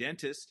to be a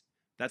dentist.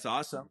 That's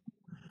awesome.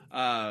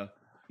 I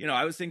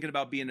was thinking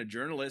about being a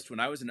journalist when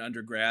I was an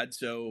undergrad.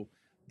 So,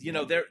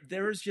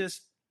 there's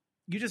just,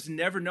 you just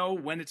never know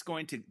when it's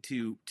going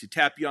to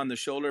tap you on the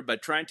shoulder,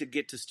 but trying to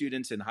get to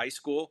students in high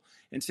school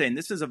and saying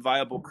this is a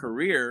viable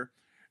career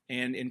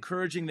and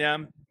encouraging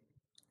them,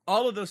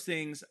 all of those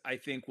things I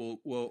think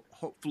will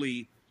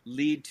hopefully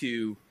lead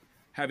to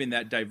having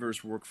that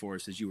diverse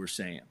workforce, as you were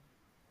saying.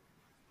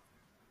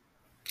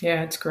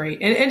 Yeah, it's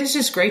great. And it's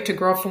just great to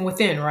grow from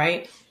within,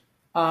 right?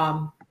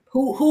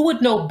 Who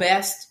would know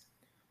best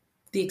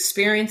the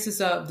experiences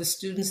of the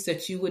students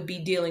that you would be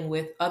dealing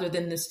with other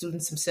than the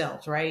students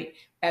themselves, right?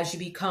 As you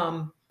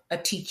become a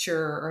teacher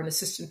or an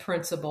assistant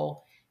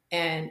principal.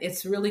 And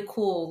it's really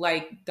cool,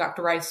 like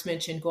Dr. Rice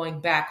mentioned,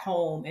 going back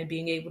home and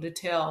being able to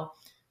tell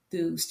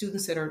the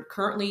students that are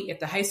currently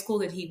at the high school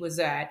that he was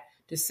at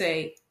to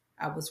say,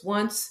 I was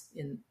once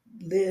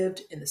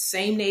lived in the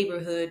same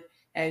neighborhood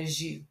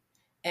as you.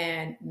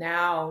 And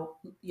now,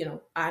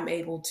 I'm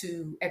able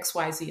to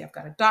XYZ. I've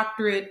got a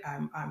doctorate.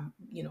 I'm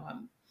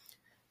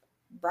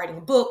writing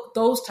a book,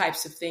 those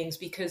types of things,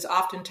 because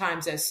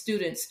oftentimes as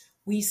students,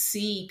 we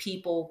see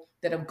people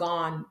that have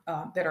gone,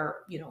 that are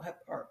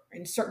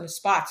in certain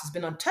spots has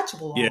been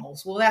untouchable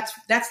almost. Well,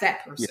 that's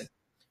that person.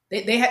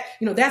 Yeah. They had,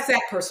 that's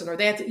that person, or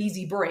that's an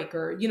easy break,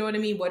 or, you know what I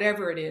mean?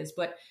 Whatever it is.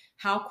 But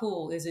how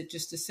cool is it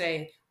just to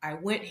say, I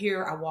went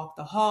here, I walked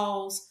the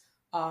halls,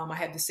 I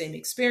had the same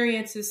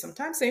experiences,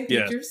 sometimes same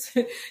teachers,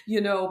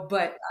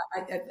 but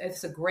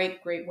it's a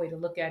great, great way to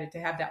look at it, to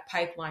have that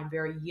pipeline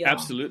very young.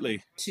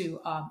 Absolutely. To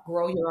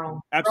grow your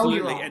own.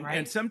 Absolutely. Right?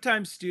 And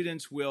sometimes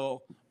students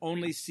will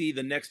only see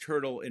the next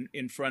hurdle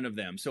in front of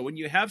them. So when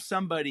you have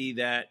somebody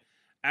that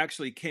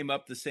actually came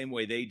up the same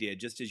way they did,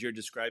 just as you're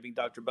describing,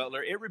 Dr.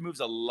 Butler, it removes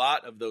a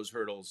lot of those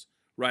hurdles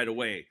right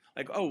away.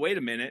 Like, oh, wait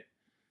a minute.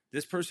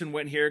 This person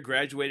went here,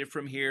 graduated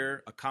from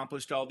here,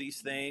 accomplished all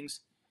these things.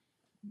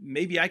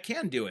 Maybe I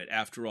can do it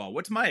after all.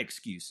 What's my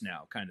excuse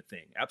now, kind of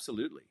thing?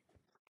 Absolutely.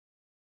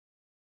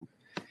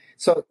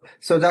 So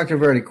Dr.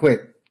 Verdi,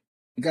 quick,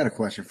 I got a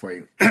question for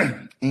you.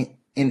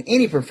 in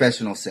any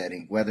professional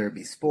setting, whether it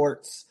be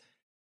sports,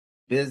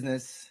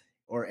 business,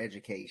 or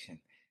education,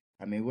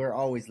 I mean, we're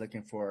always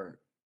looking for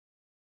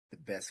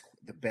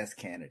the best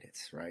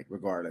candidates, right?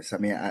 Regardless. I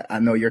mean, I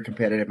know you're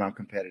competitive, I'm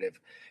competitive,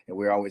 and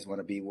we always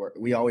want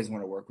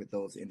to work with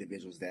those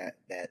individuals that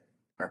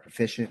are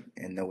proficient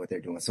and know what they're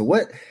doing. So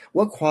what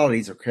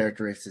qualities or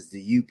characteristics do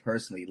you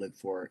personally look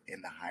for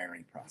in the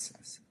hiring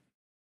process?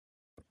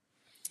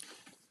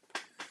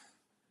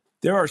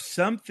 There are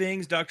some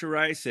things, Dr.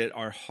 Rice, that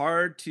are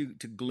hard to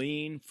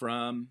glean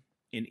from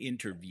an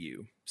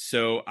interview.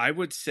 So I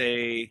would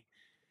say,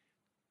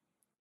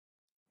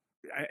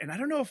 and I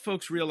don't know if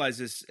folks realize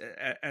this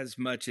as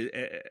much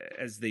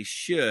as they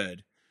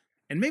should,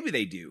 and maybe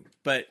they do,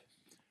 but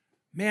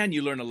man,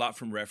 you learn a lot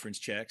from reference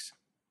checks.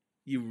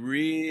 You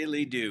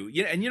really do.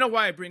 Yeah, and you know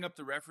why I bring up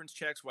the reference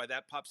checks, why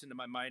that pops into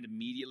my mind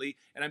immediately?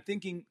 And I'm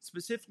thinking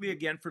specifically,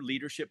 again, for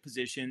leadership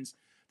positions,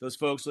 those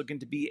folks looking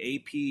to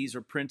be APs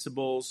or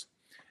principals,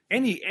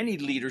 any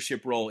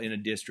leadership role in a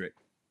district.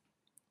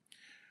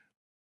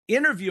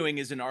 Interviewing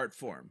is an art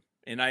form,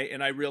 and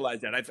I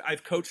realize that.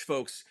 I've coached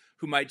folks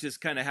who might just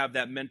kind of have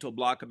that mental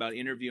block about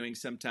interviewing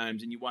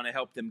sometimes, and you want to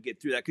help them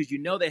get through that because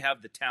they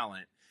have the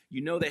talent,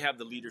 they have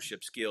the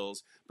leadership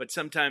skills, but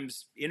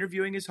sometimes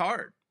interviewing is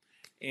hard.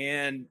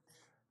 And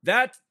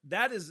that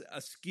is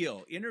a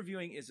skill.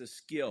 Interviewing is a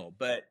skill,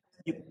 but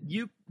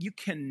you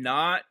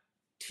cannot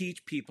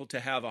teach people to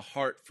have a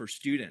heart for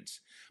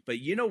students. But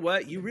you know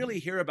what? You really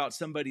hear about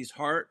somebody's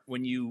heart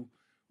when you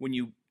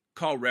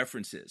call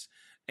references.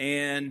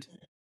 And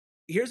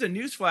here's a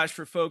newsflash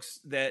for folks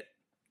that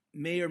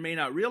may or may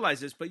not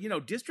realize this, but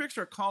districts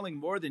are calling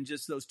more than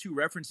just those 2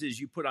 references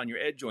you put on your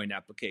EdJoin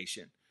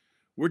application.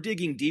 We're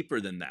digging deeper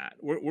than that.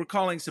 We're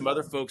calling some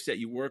other folks that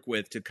you work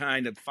with to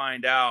kind of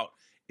find out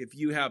if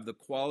you have the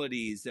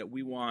qualities that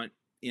we want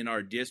in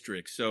our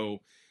district. So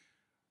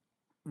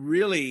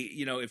really,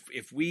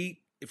 if we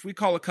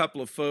call a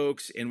couple of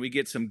folks and we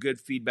get some good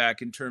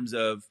feedback in terms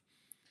of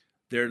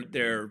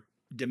their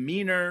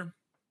demeanor,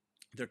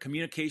 their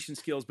communication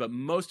skills, but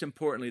most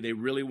importantly, they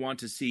really want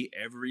to see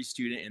every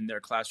student in their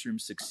classroom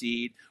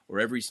succeed or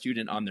every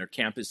student on their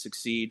campus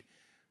succeed,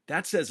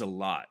 that says a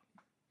lot.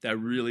 That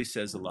really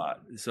says a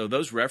lot. So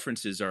those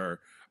references are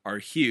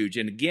huge.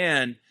 And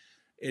again,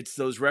 it's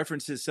those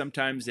references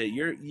sometimes that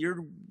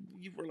you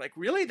were like,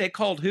 really? They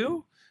called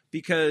who?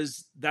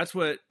 Because that's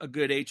what a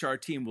good HR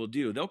team will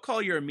do. They'll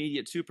call your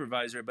immediate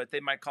supervisor, but they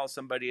might call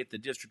somebody at the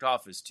district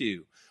office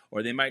too.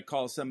 Or they might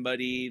call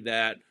somebody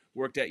that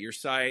worked at your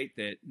site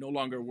that no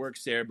longer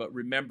works there, but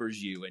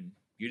remembers you. And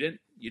you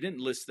didn't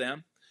list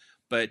them.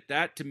 But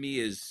that to me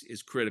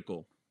is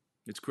critical.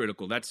 It's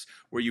critical. That's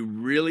where you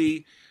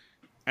really,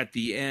 at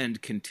the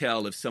end, can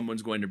tell if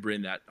someone's going to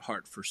bring that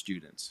heart for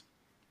students.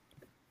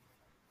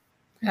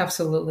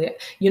 Absolutely.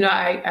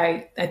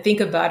 I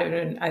think about it,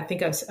 and I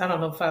think I don't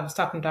know if I was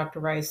talking to Dr.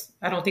 Rice.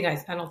 I don't think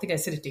I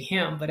said it to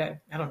him, but I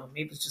don't know.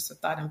 Maybe it's just a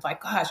thought. I'm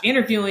like, gosh,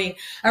 interviewing.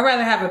 I'd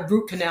rather have a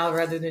root canal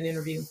rather than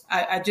interview.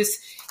 I just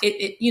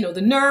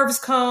the nerves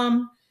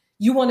come.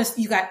 You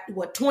got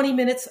 20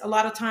 minutes a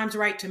lot of times,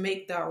 right, to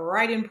make the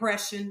right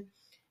impression.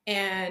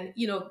 And,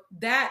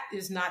 that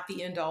is not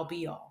the end all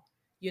be all,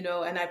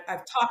 and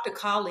I've talked to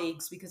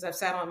colleagues because I've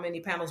sat on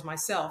many panels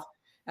myself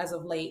as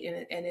of late.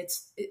 And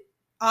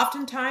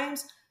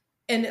oftentimes,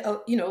 and,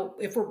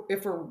 if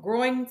we're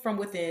growing from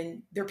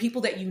within, there are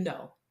people that,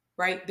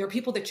 right? There are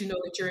people that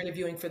that you're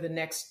interviewing for the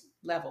next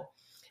level,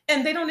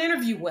 and they don't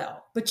interview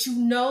well, but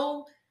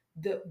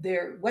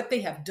what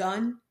they have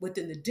done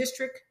within the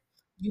district.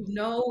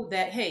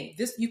 That, hey,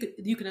 this you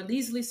can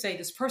easily say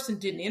this person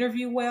didn't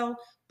interview well,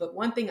 but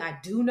one thing I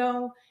do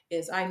know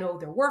is I know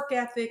their work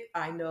ethic,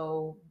 I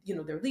know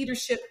their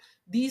leadership,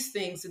 these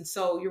things. And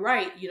so you're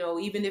right,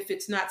 even if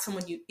it's not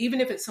someone even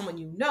if it's someone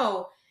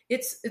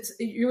it's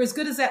you're as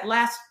good as that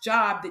last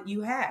job that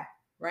you had,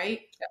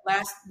 right? That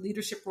last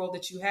leadership role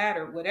that you had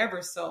or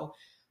whatever. So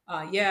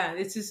yeah,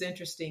 it's just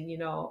interesting,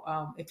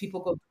 if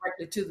people go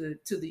directly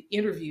to the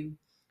interview,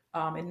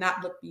 and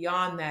not look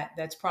beyond that.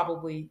 That's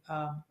probably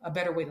a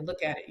better way to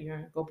look at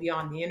it. Go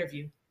beyond the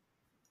interview.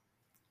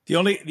 The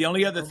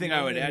only other thing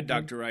I would add,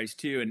 Dr. Rice,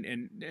 too,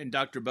 and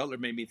Dr. Butler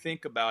made me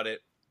think about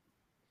it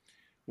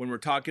when we're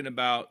talking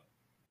about,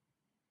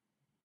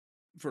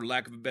 for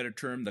lack of a better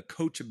term, the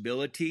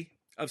coachability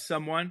of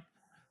someone.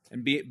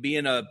 And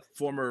being a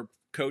former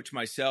coach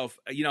myself,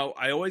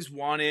 I always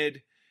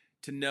wanted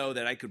to know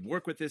that I could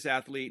work with this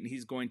athlete and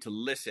he's going to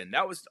listen.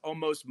 That was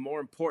almost more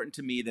important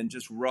to me than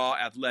just raw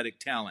athletic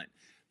talent.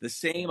 The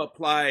same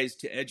applies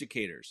to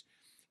educators,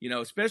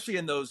 especially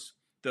in those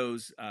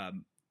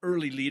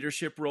early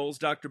leadership roles,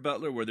 Dr.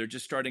 Butler, where they're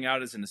just starting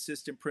out as an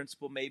assistant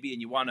principal maybe,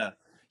 and you want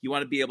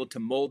to be able to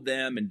mold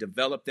them and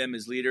develop them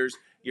as leaders.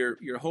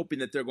 You're hoping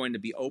that they're going to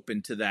be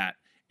open to that.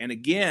 And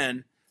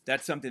again,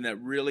 that's something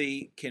that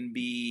really can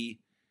be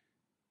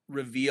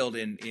revealed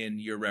in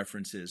your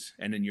references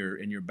and in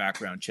your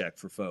background check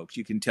for folks.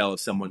 You can tell if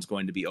someone's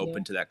going to be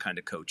open to that kind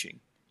of coaching.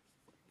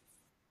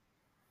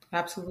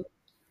 Absolutely.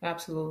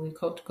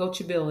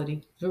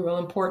 Coachability is real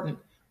important.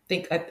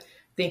 I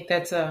think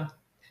that's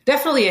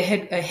definitely a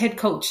head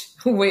coach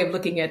way of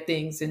looking at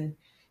things. And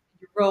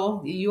your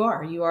role, you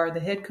are the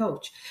head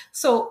coach.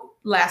 So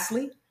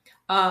lastly,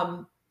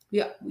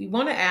 we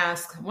want to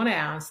ask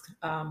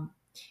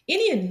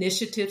any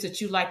initiatives that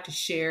you'd like to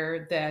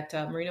share that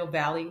Moreno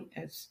Valley,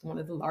 as one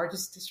of the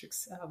largest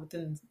districts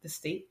within the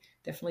state,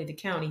 definitely the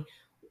county,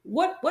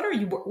 what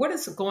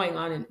is going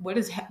on and what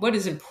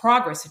is in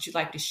progress that you'd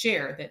like to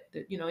share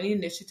that any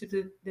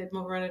initiative that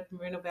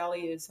Moreno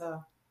Valley is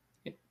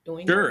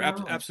doing? Sure,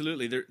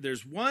 absolutely.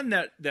 There's one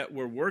that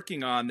we're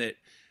working on that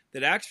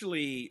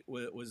actually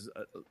was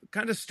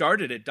kind of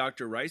started at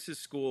Dr. Rice's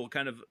school,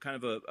 kind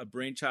of a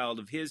brainchild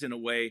of his in a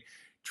way,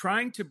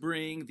 trying to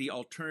bring the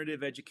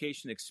alternative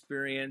education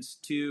experience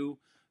to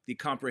the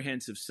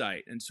comprehensive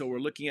site. And so we're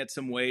looking at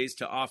some ways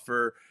to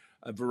offer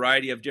a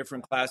variety of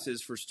different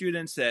classes for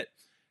students that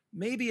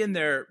maybe in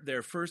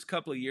their first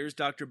couple of years,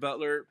 Dr.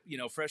 Butler,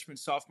 freshman,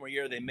 sophomore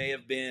year, they may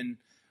have been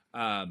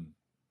a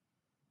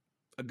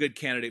good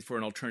candidate for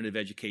an alternative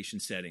education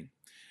setting.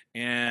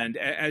 And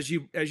as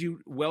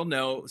you well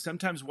know,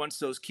 sometimes once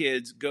those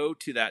kids go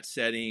to that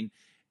setting,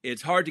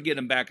 it's hard to get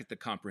them back at the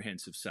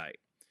comprehensive site.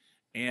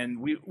 And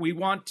we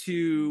want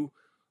to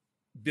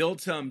build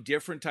some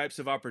different types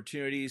of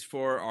opportunities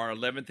for our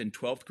 11th and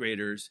 12th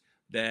graders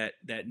that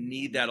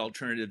need that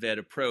alternative ed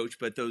approach.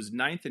 But those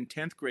 9th and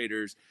 10th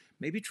graders,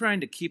 maybe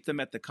trying to keep them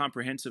at the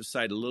comprehensive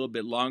side a little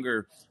bit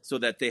longer so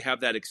that they have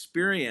that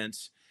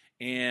experience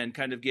and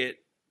kind of get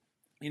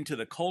into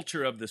the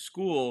culture of the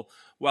school,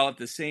 while at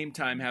the same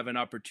time have an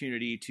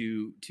opportunity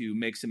to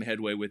make some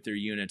headway with their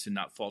units and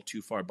not fall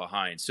too far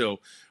behind. So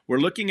we're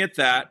looking at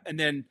that. And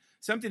then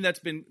something that's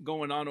been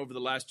going on over the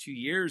last 2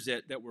 years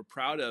that we're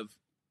proud of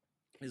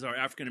is our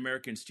African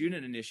American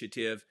Student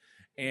Initiative.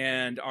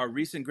 And our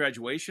recent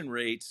graduation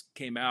rates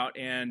came out,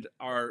 and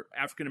our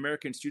African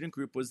American student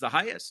group was the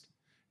highest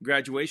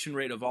graduation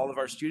rate of all of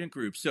our student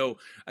groups. So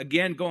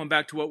again, going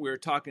back to what we were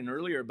talking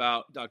earlier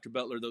about, Dr.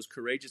 Butler, those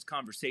courageous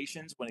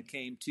conversations when it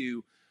came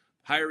to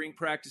hiring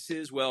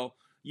practices. Well,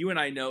 you and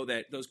I know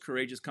that those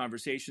courageous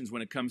conversations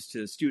when it comes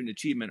to student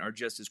achievement are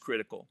just as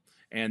critical.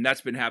 And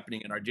that's been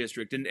happening in our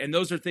district. And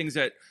those are things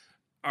that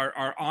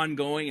are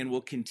ongoing and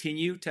will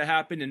continue to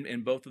happen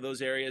in both of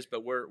those areas.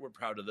 But we're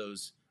proud of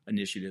those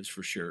initiatives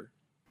for sure.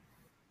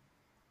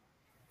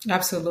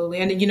 Absolutely.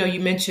 And, you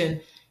mentioned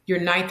your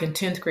 9th and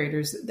 10th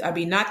graders. I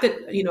mean, not that,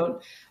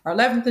 our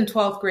 11th and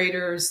 12th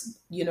graders,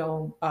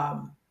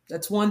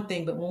 that's one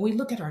thing. But when we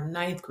look at our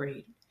 9th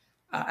grade,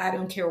 I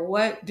don't care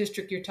what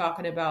district you're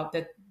talking about,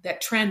 that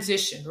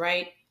transition,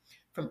 right,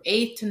 from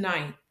 8th to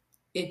 9th,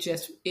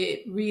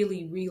 it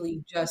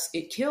really just,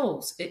 it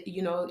kills it.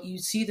 You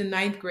see the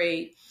 9th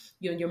grade,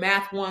 your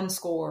math 1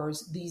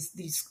 scores, these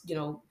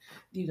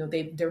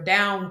they're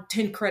down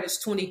 10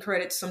 credits, 20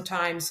 credits,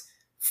 sometimes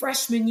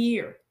freshman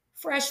year,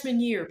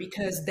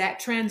 because that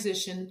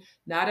transition,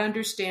 not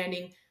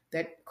understanding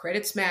that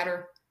credits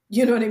matter.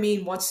 You know what I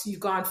mean? Once you've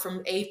gone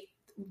from 8th,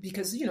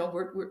 because,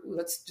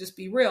 let's just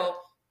be real,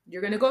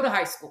 you're going to go to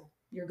high school.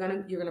 You're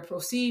going to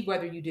proceed,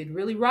 whether you did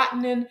really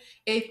rotten in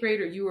 8th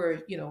grade or you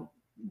were,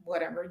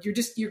 whatever.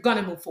 You're going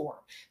to move forward.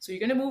 So you're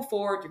going to move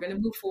forward. You're going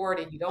to move forward,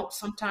 and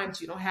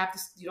sometimes you don't have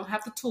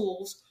the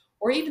tools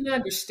or even the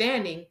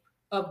understanding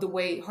of the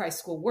way high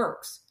school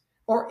works,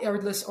 or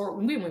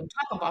we even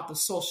talk about the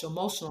social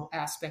emotional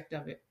aspect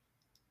of it.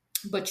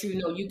 But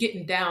you're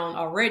getting down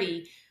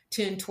already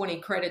 10, 20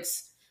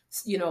 credits,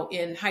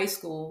 in high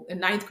school in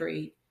ninth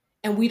grade,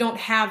 and we don't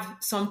have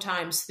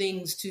sometimes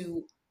things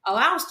to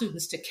allow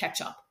students to catch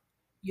up.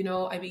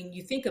 I mean,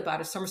 you think about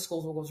it, summer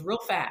school goes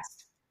real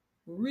fast,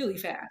 really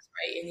fast,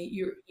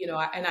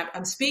 right? And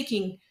I'm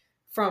speaking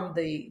from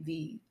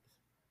the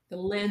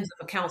lens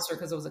of a counselor,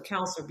 because I was a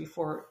counselor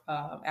before,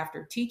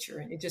 after a teacher,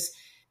 and it just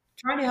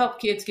trying to help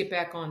kids get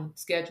back on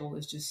schedule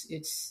is just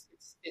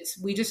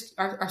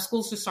our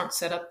schools just aren't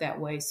set up that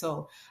way.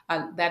 So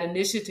that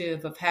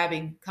initiative of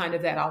having kind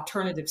of that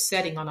alternative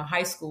setting on a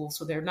high school,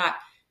 so they're not,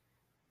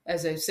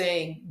 as I'm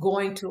saying,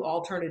 going to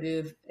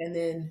alternative and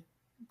then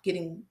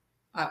getting,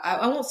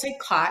 I won't say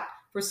caught.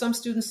 For some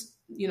students,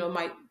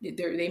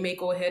 they may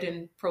go ahead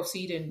and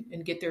proceed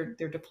and get their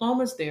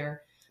diplomas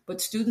there.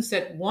 But students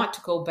that want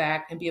to go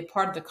back and be a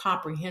part of the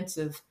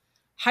comprehensive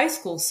high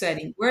school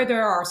setting, where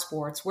there are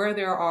sports, where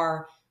there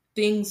are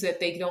things that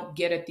they don't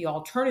get at the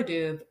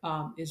alternative,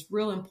 is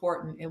real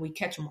important, and we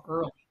catch them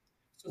early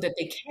so that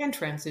they can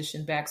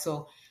transition back.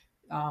 So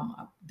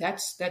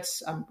that's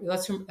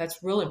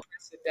real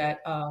impressive that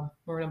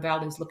Moreno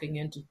Valley is looking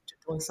into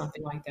doing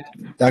something like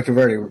that. Dr.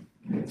 Verdi,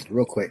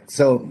 real quick.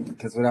 So,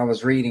 because when I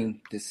was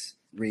reading this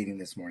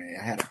morning,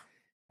 I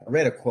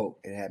read a quote.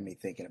 It had me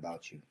thinking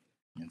about you.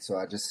 And so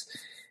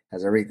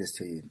as I read this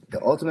to you,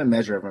 the ultimate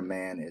measure of a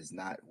man is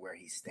not where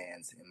he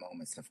stands in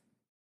moments of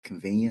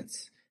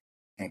convenience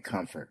and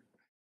comfort,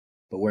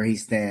 but where he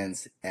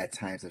stands at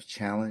times of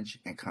challenge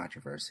and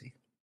controversy.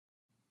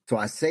 So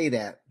I say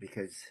that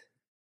because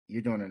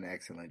you're doing an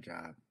excellent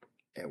job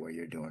at what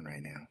you're doing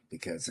right now,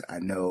 because I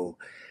know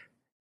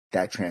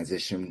that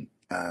transition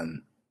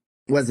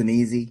wasn't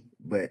easy,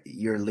 but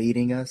you're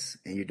leading us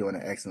and you're doing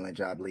an excellent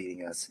job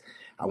leading us.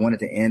 I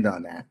wanted to end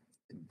on that.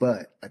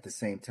 But at the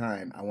same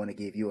time, I want to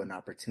give you an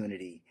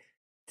opportunity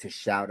to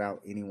shout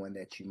out anyone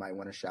that you might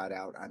want to shout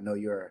out. I know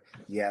you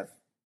have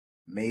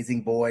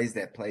amazing boys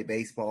that play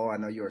baseball. I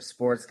know you're a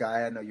sports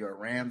guy. I know you're a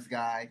Rams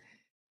guy.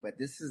 But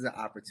this is an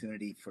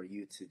opportunity for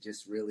you to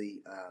just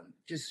really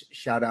just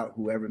shout out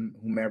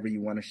whomever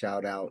you want to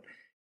shout out.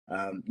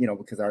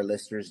 Because our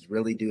listeners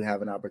really do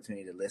have an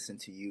opportunity to listen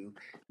to you,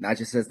 not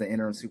just as the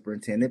interim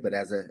superintendent, but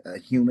as a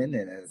human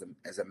and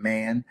as a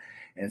man.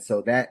 And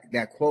so that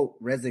quote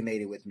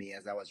resonated with me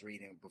as I was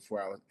reading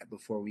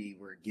before we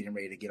were getting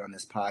ready to get on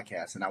this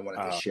podcast, and I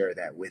wanted to share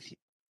that with you.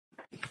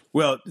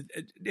 Well,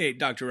 hey,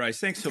 Dr.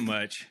 Rice, thanks so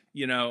much.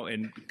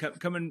 And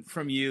coming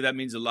from you, that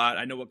means a lot.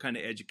 I know what kind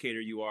of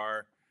educator you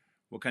are,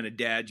 what kind of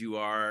dad you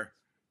are.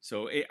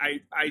 So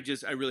I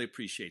really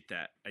appreciate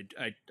that.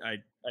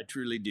 I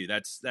truly do.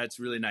 That's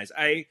really nice.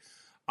 I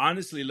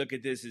honestly look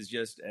at this as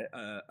just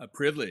a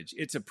privilege.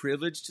 It's a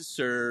privilege to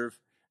serve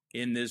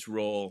in this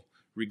role,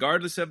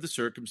 regardless of the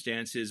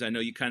circumstances. I know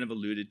you kind of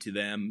alluded to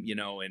them,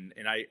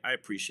 and I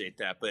appreciate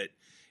that, but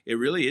it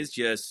really is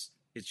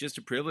it's just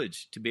a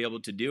privilege to be able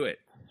to do it.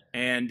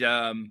 And,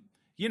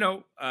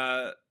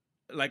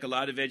 like a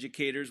lot of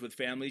educators with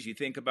families, you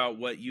think about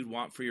what you'd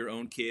want for your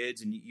own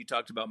kids. And you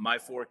talked about my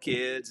 4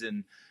 kids,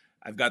 and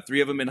I've got 3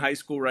 of them in high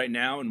school right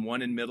now and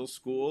 1 in middle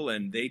school,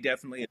 and they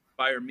definitely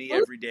inspire me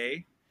every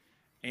day.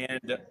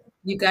 And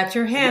you got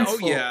your hands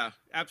full. Yeah,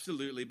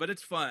 absolutely. But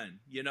it's fun,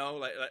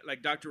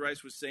 like Dr.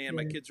 Rice was saying,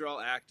 my kids are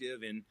all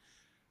active, and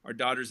our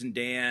daughter's in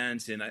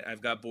dance, and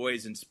I've got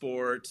boys in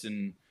sports,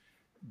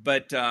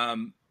 but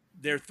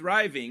they're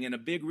thriving, and a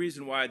big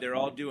reason why they're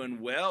all doing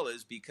well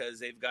is because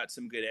they've got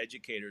some good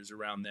educators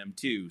around them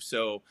too.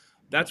 So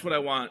that's what I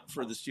want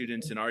for the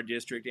students in our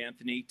district,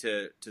 Anthony,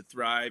 to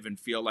thrive and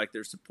feel like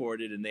they're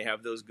supported, and they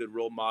have those good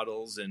role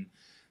models, and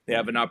they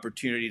have an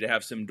opportunity to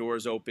have some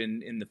doors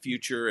open in the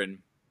future.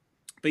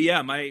 But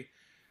yeah, my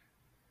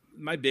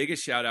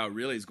biggest shout out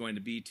really is going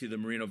to be to the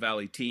Moreno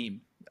Valley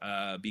team,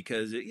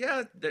 because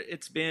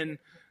it's been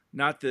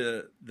not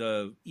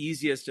the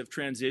easiest of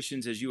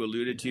transitions, as you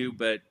alluded to,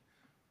 but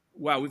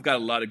wow, we've got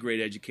a lot of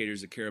great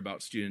educators that care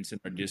about students in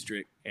our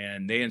district,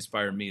 and they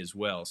inspire me as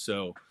well.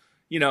 So,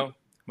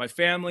 my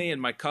family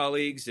and my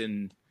colleagues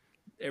and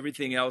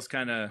everything else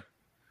kind of,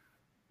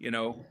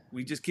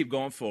 we just keep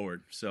going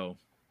forward. So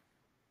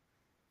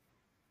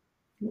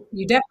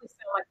you definitely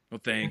sound like.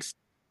 Well, thanks.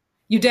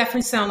 You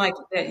definitely sound like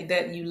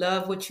that you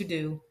love what you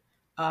do.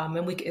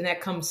 And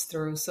that comes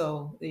through.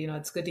 So,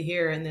 it's good to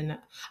hear. And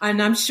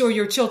I'm sure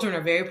your children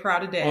are very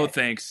proud of that. Oh,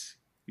 thanks.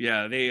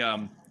 Yeah.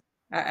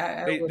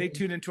 They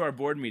tune into our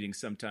board meetings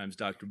sometimes,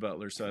 Dr.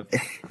 Butler. So,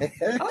 and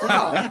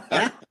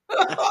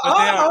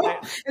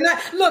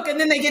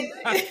then they get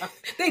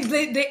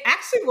they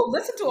actually will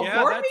listen to a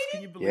board meeting.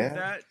 Can you believe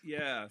that?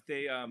 Yeah,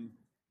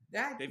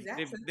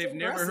 they've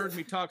never heard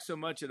me talk so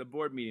much at a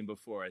board meeting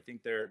before. I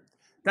think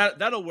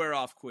that'll wear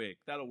off quick.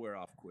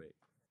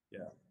 Yeah.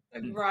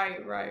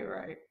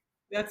 Right.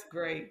 That's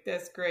great.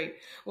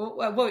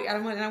 Well, I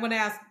want to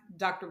ask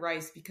Dr.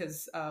 Rice,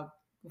 because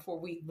before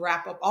we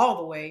wrap up all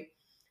the way,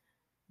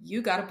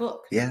 you got a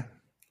book. Yeah.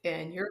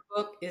 And your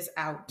book is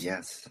out.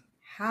 Yes.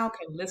 How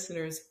can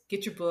listeners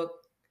get your book?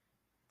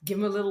 Give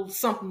them a little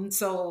something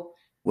so,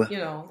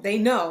 they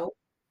know.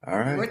 All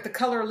right. We're at the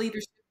Color of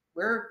Leadership.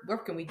 Where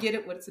can we get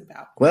it? What it's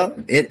about? Well,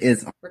 it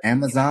is on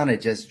Amazon.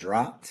 It just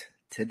dropped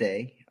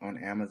today on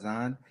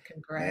Amazon.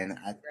 Congrats. And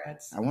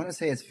I want to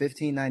say it's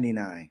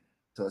 $15.99.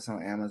 So it's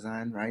on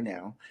Amazon right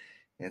now.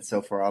 And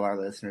so for all our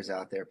listeners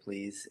out there,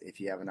 please, if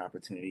you have an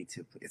opportunity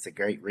to, it's a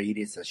great read.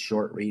 It's a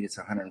short read. It's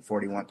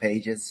 141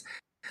 pages.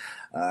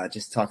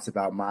 Just talks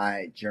about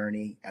my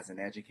journey as an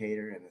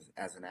educator and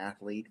as an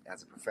athlete,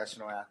 as a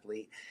professional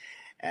athlete,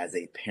 as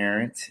a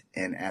parent,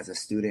 and as a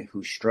student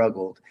who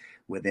struggled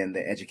within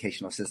the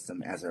educational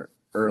system as an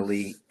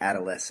early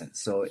adolescent.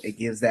 So it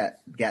gives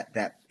that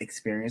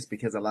experience,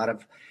 because a lot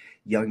of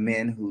young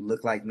men who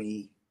look like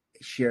me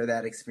share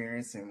that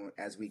experience. And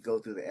as we go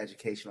through the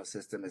educational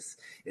system,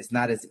 it's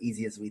not as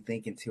easy as we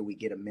think until we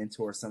get a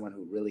mentor, someone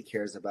who really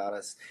cares about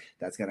us,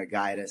 that's going to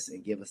guide us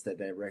and give us the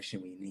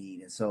direction we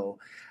need. And so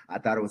I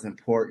thought it was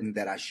important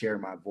that I share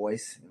my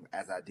voice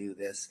as I do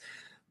this.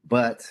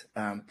 But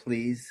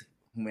please,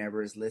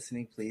 whomever is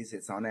listening, please,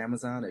 it's on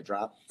Amazon. It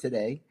dropped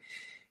today.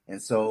 And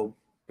so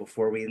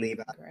before we leave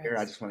out here,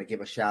 I just want to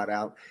give a shout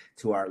out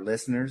to our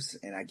listeners,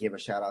 and I give a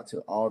shout out to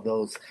all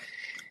those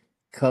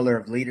Color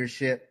of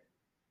Leadership.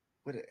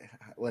 What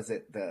was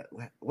it?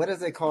 What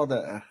is it called?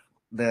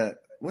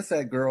 What's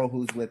that girl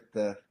who's with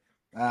the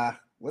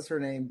what's her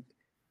name?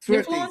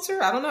 Swifties.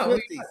 Influencer? I don't know.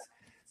 Swifties.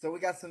 So we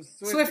got some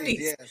Swifties.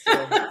 Yeah.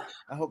 So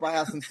I hope I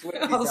have some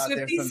Swifties out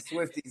there. Some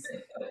Swifties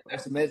or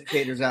some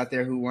educators out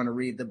there who want to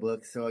read the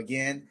book. So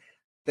again,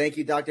 thank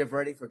you, Dr.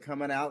 Verdi, for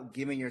coming out,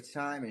 giving your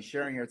time and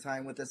sharing your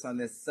time with us on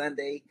this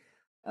Sunday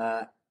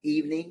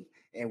evening.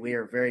 And we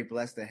are very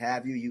blessed to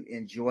have you. You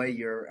enjoy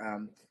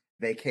your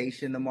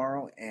vacation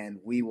tomorrow, and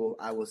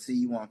I will see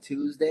you on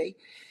Tuesday.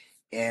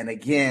 And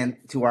again,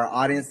 to our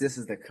audience, this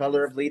is the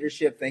Color of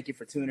Leadership. Thank you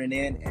for tuning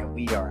in, and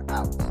we are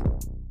out.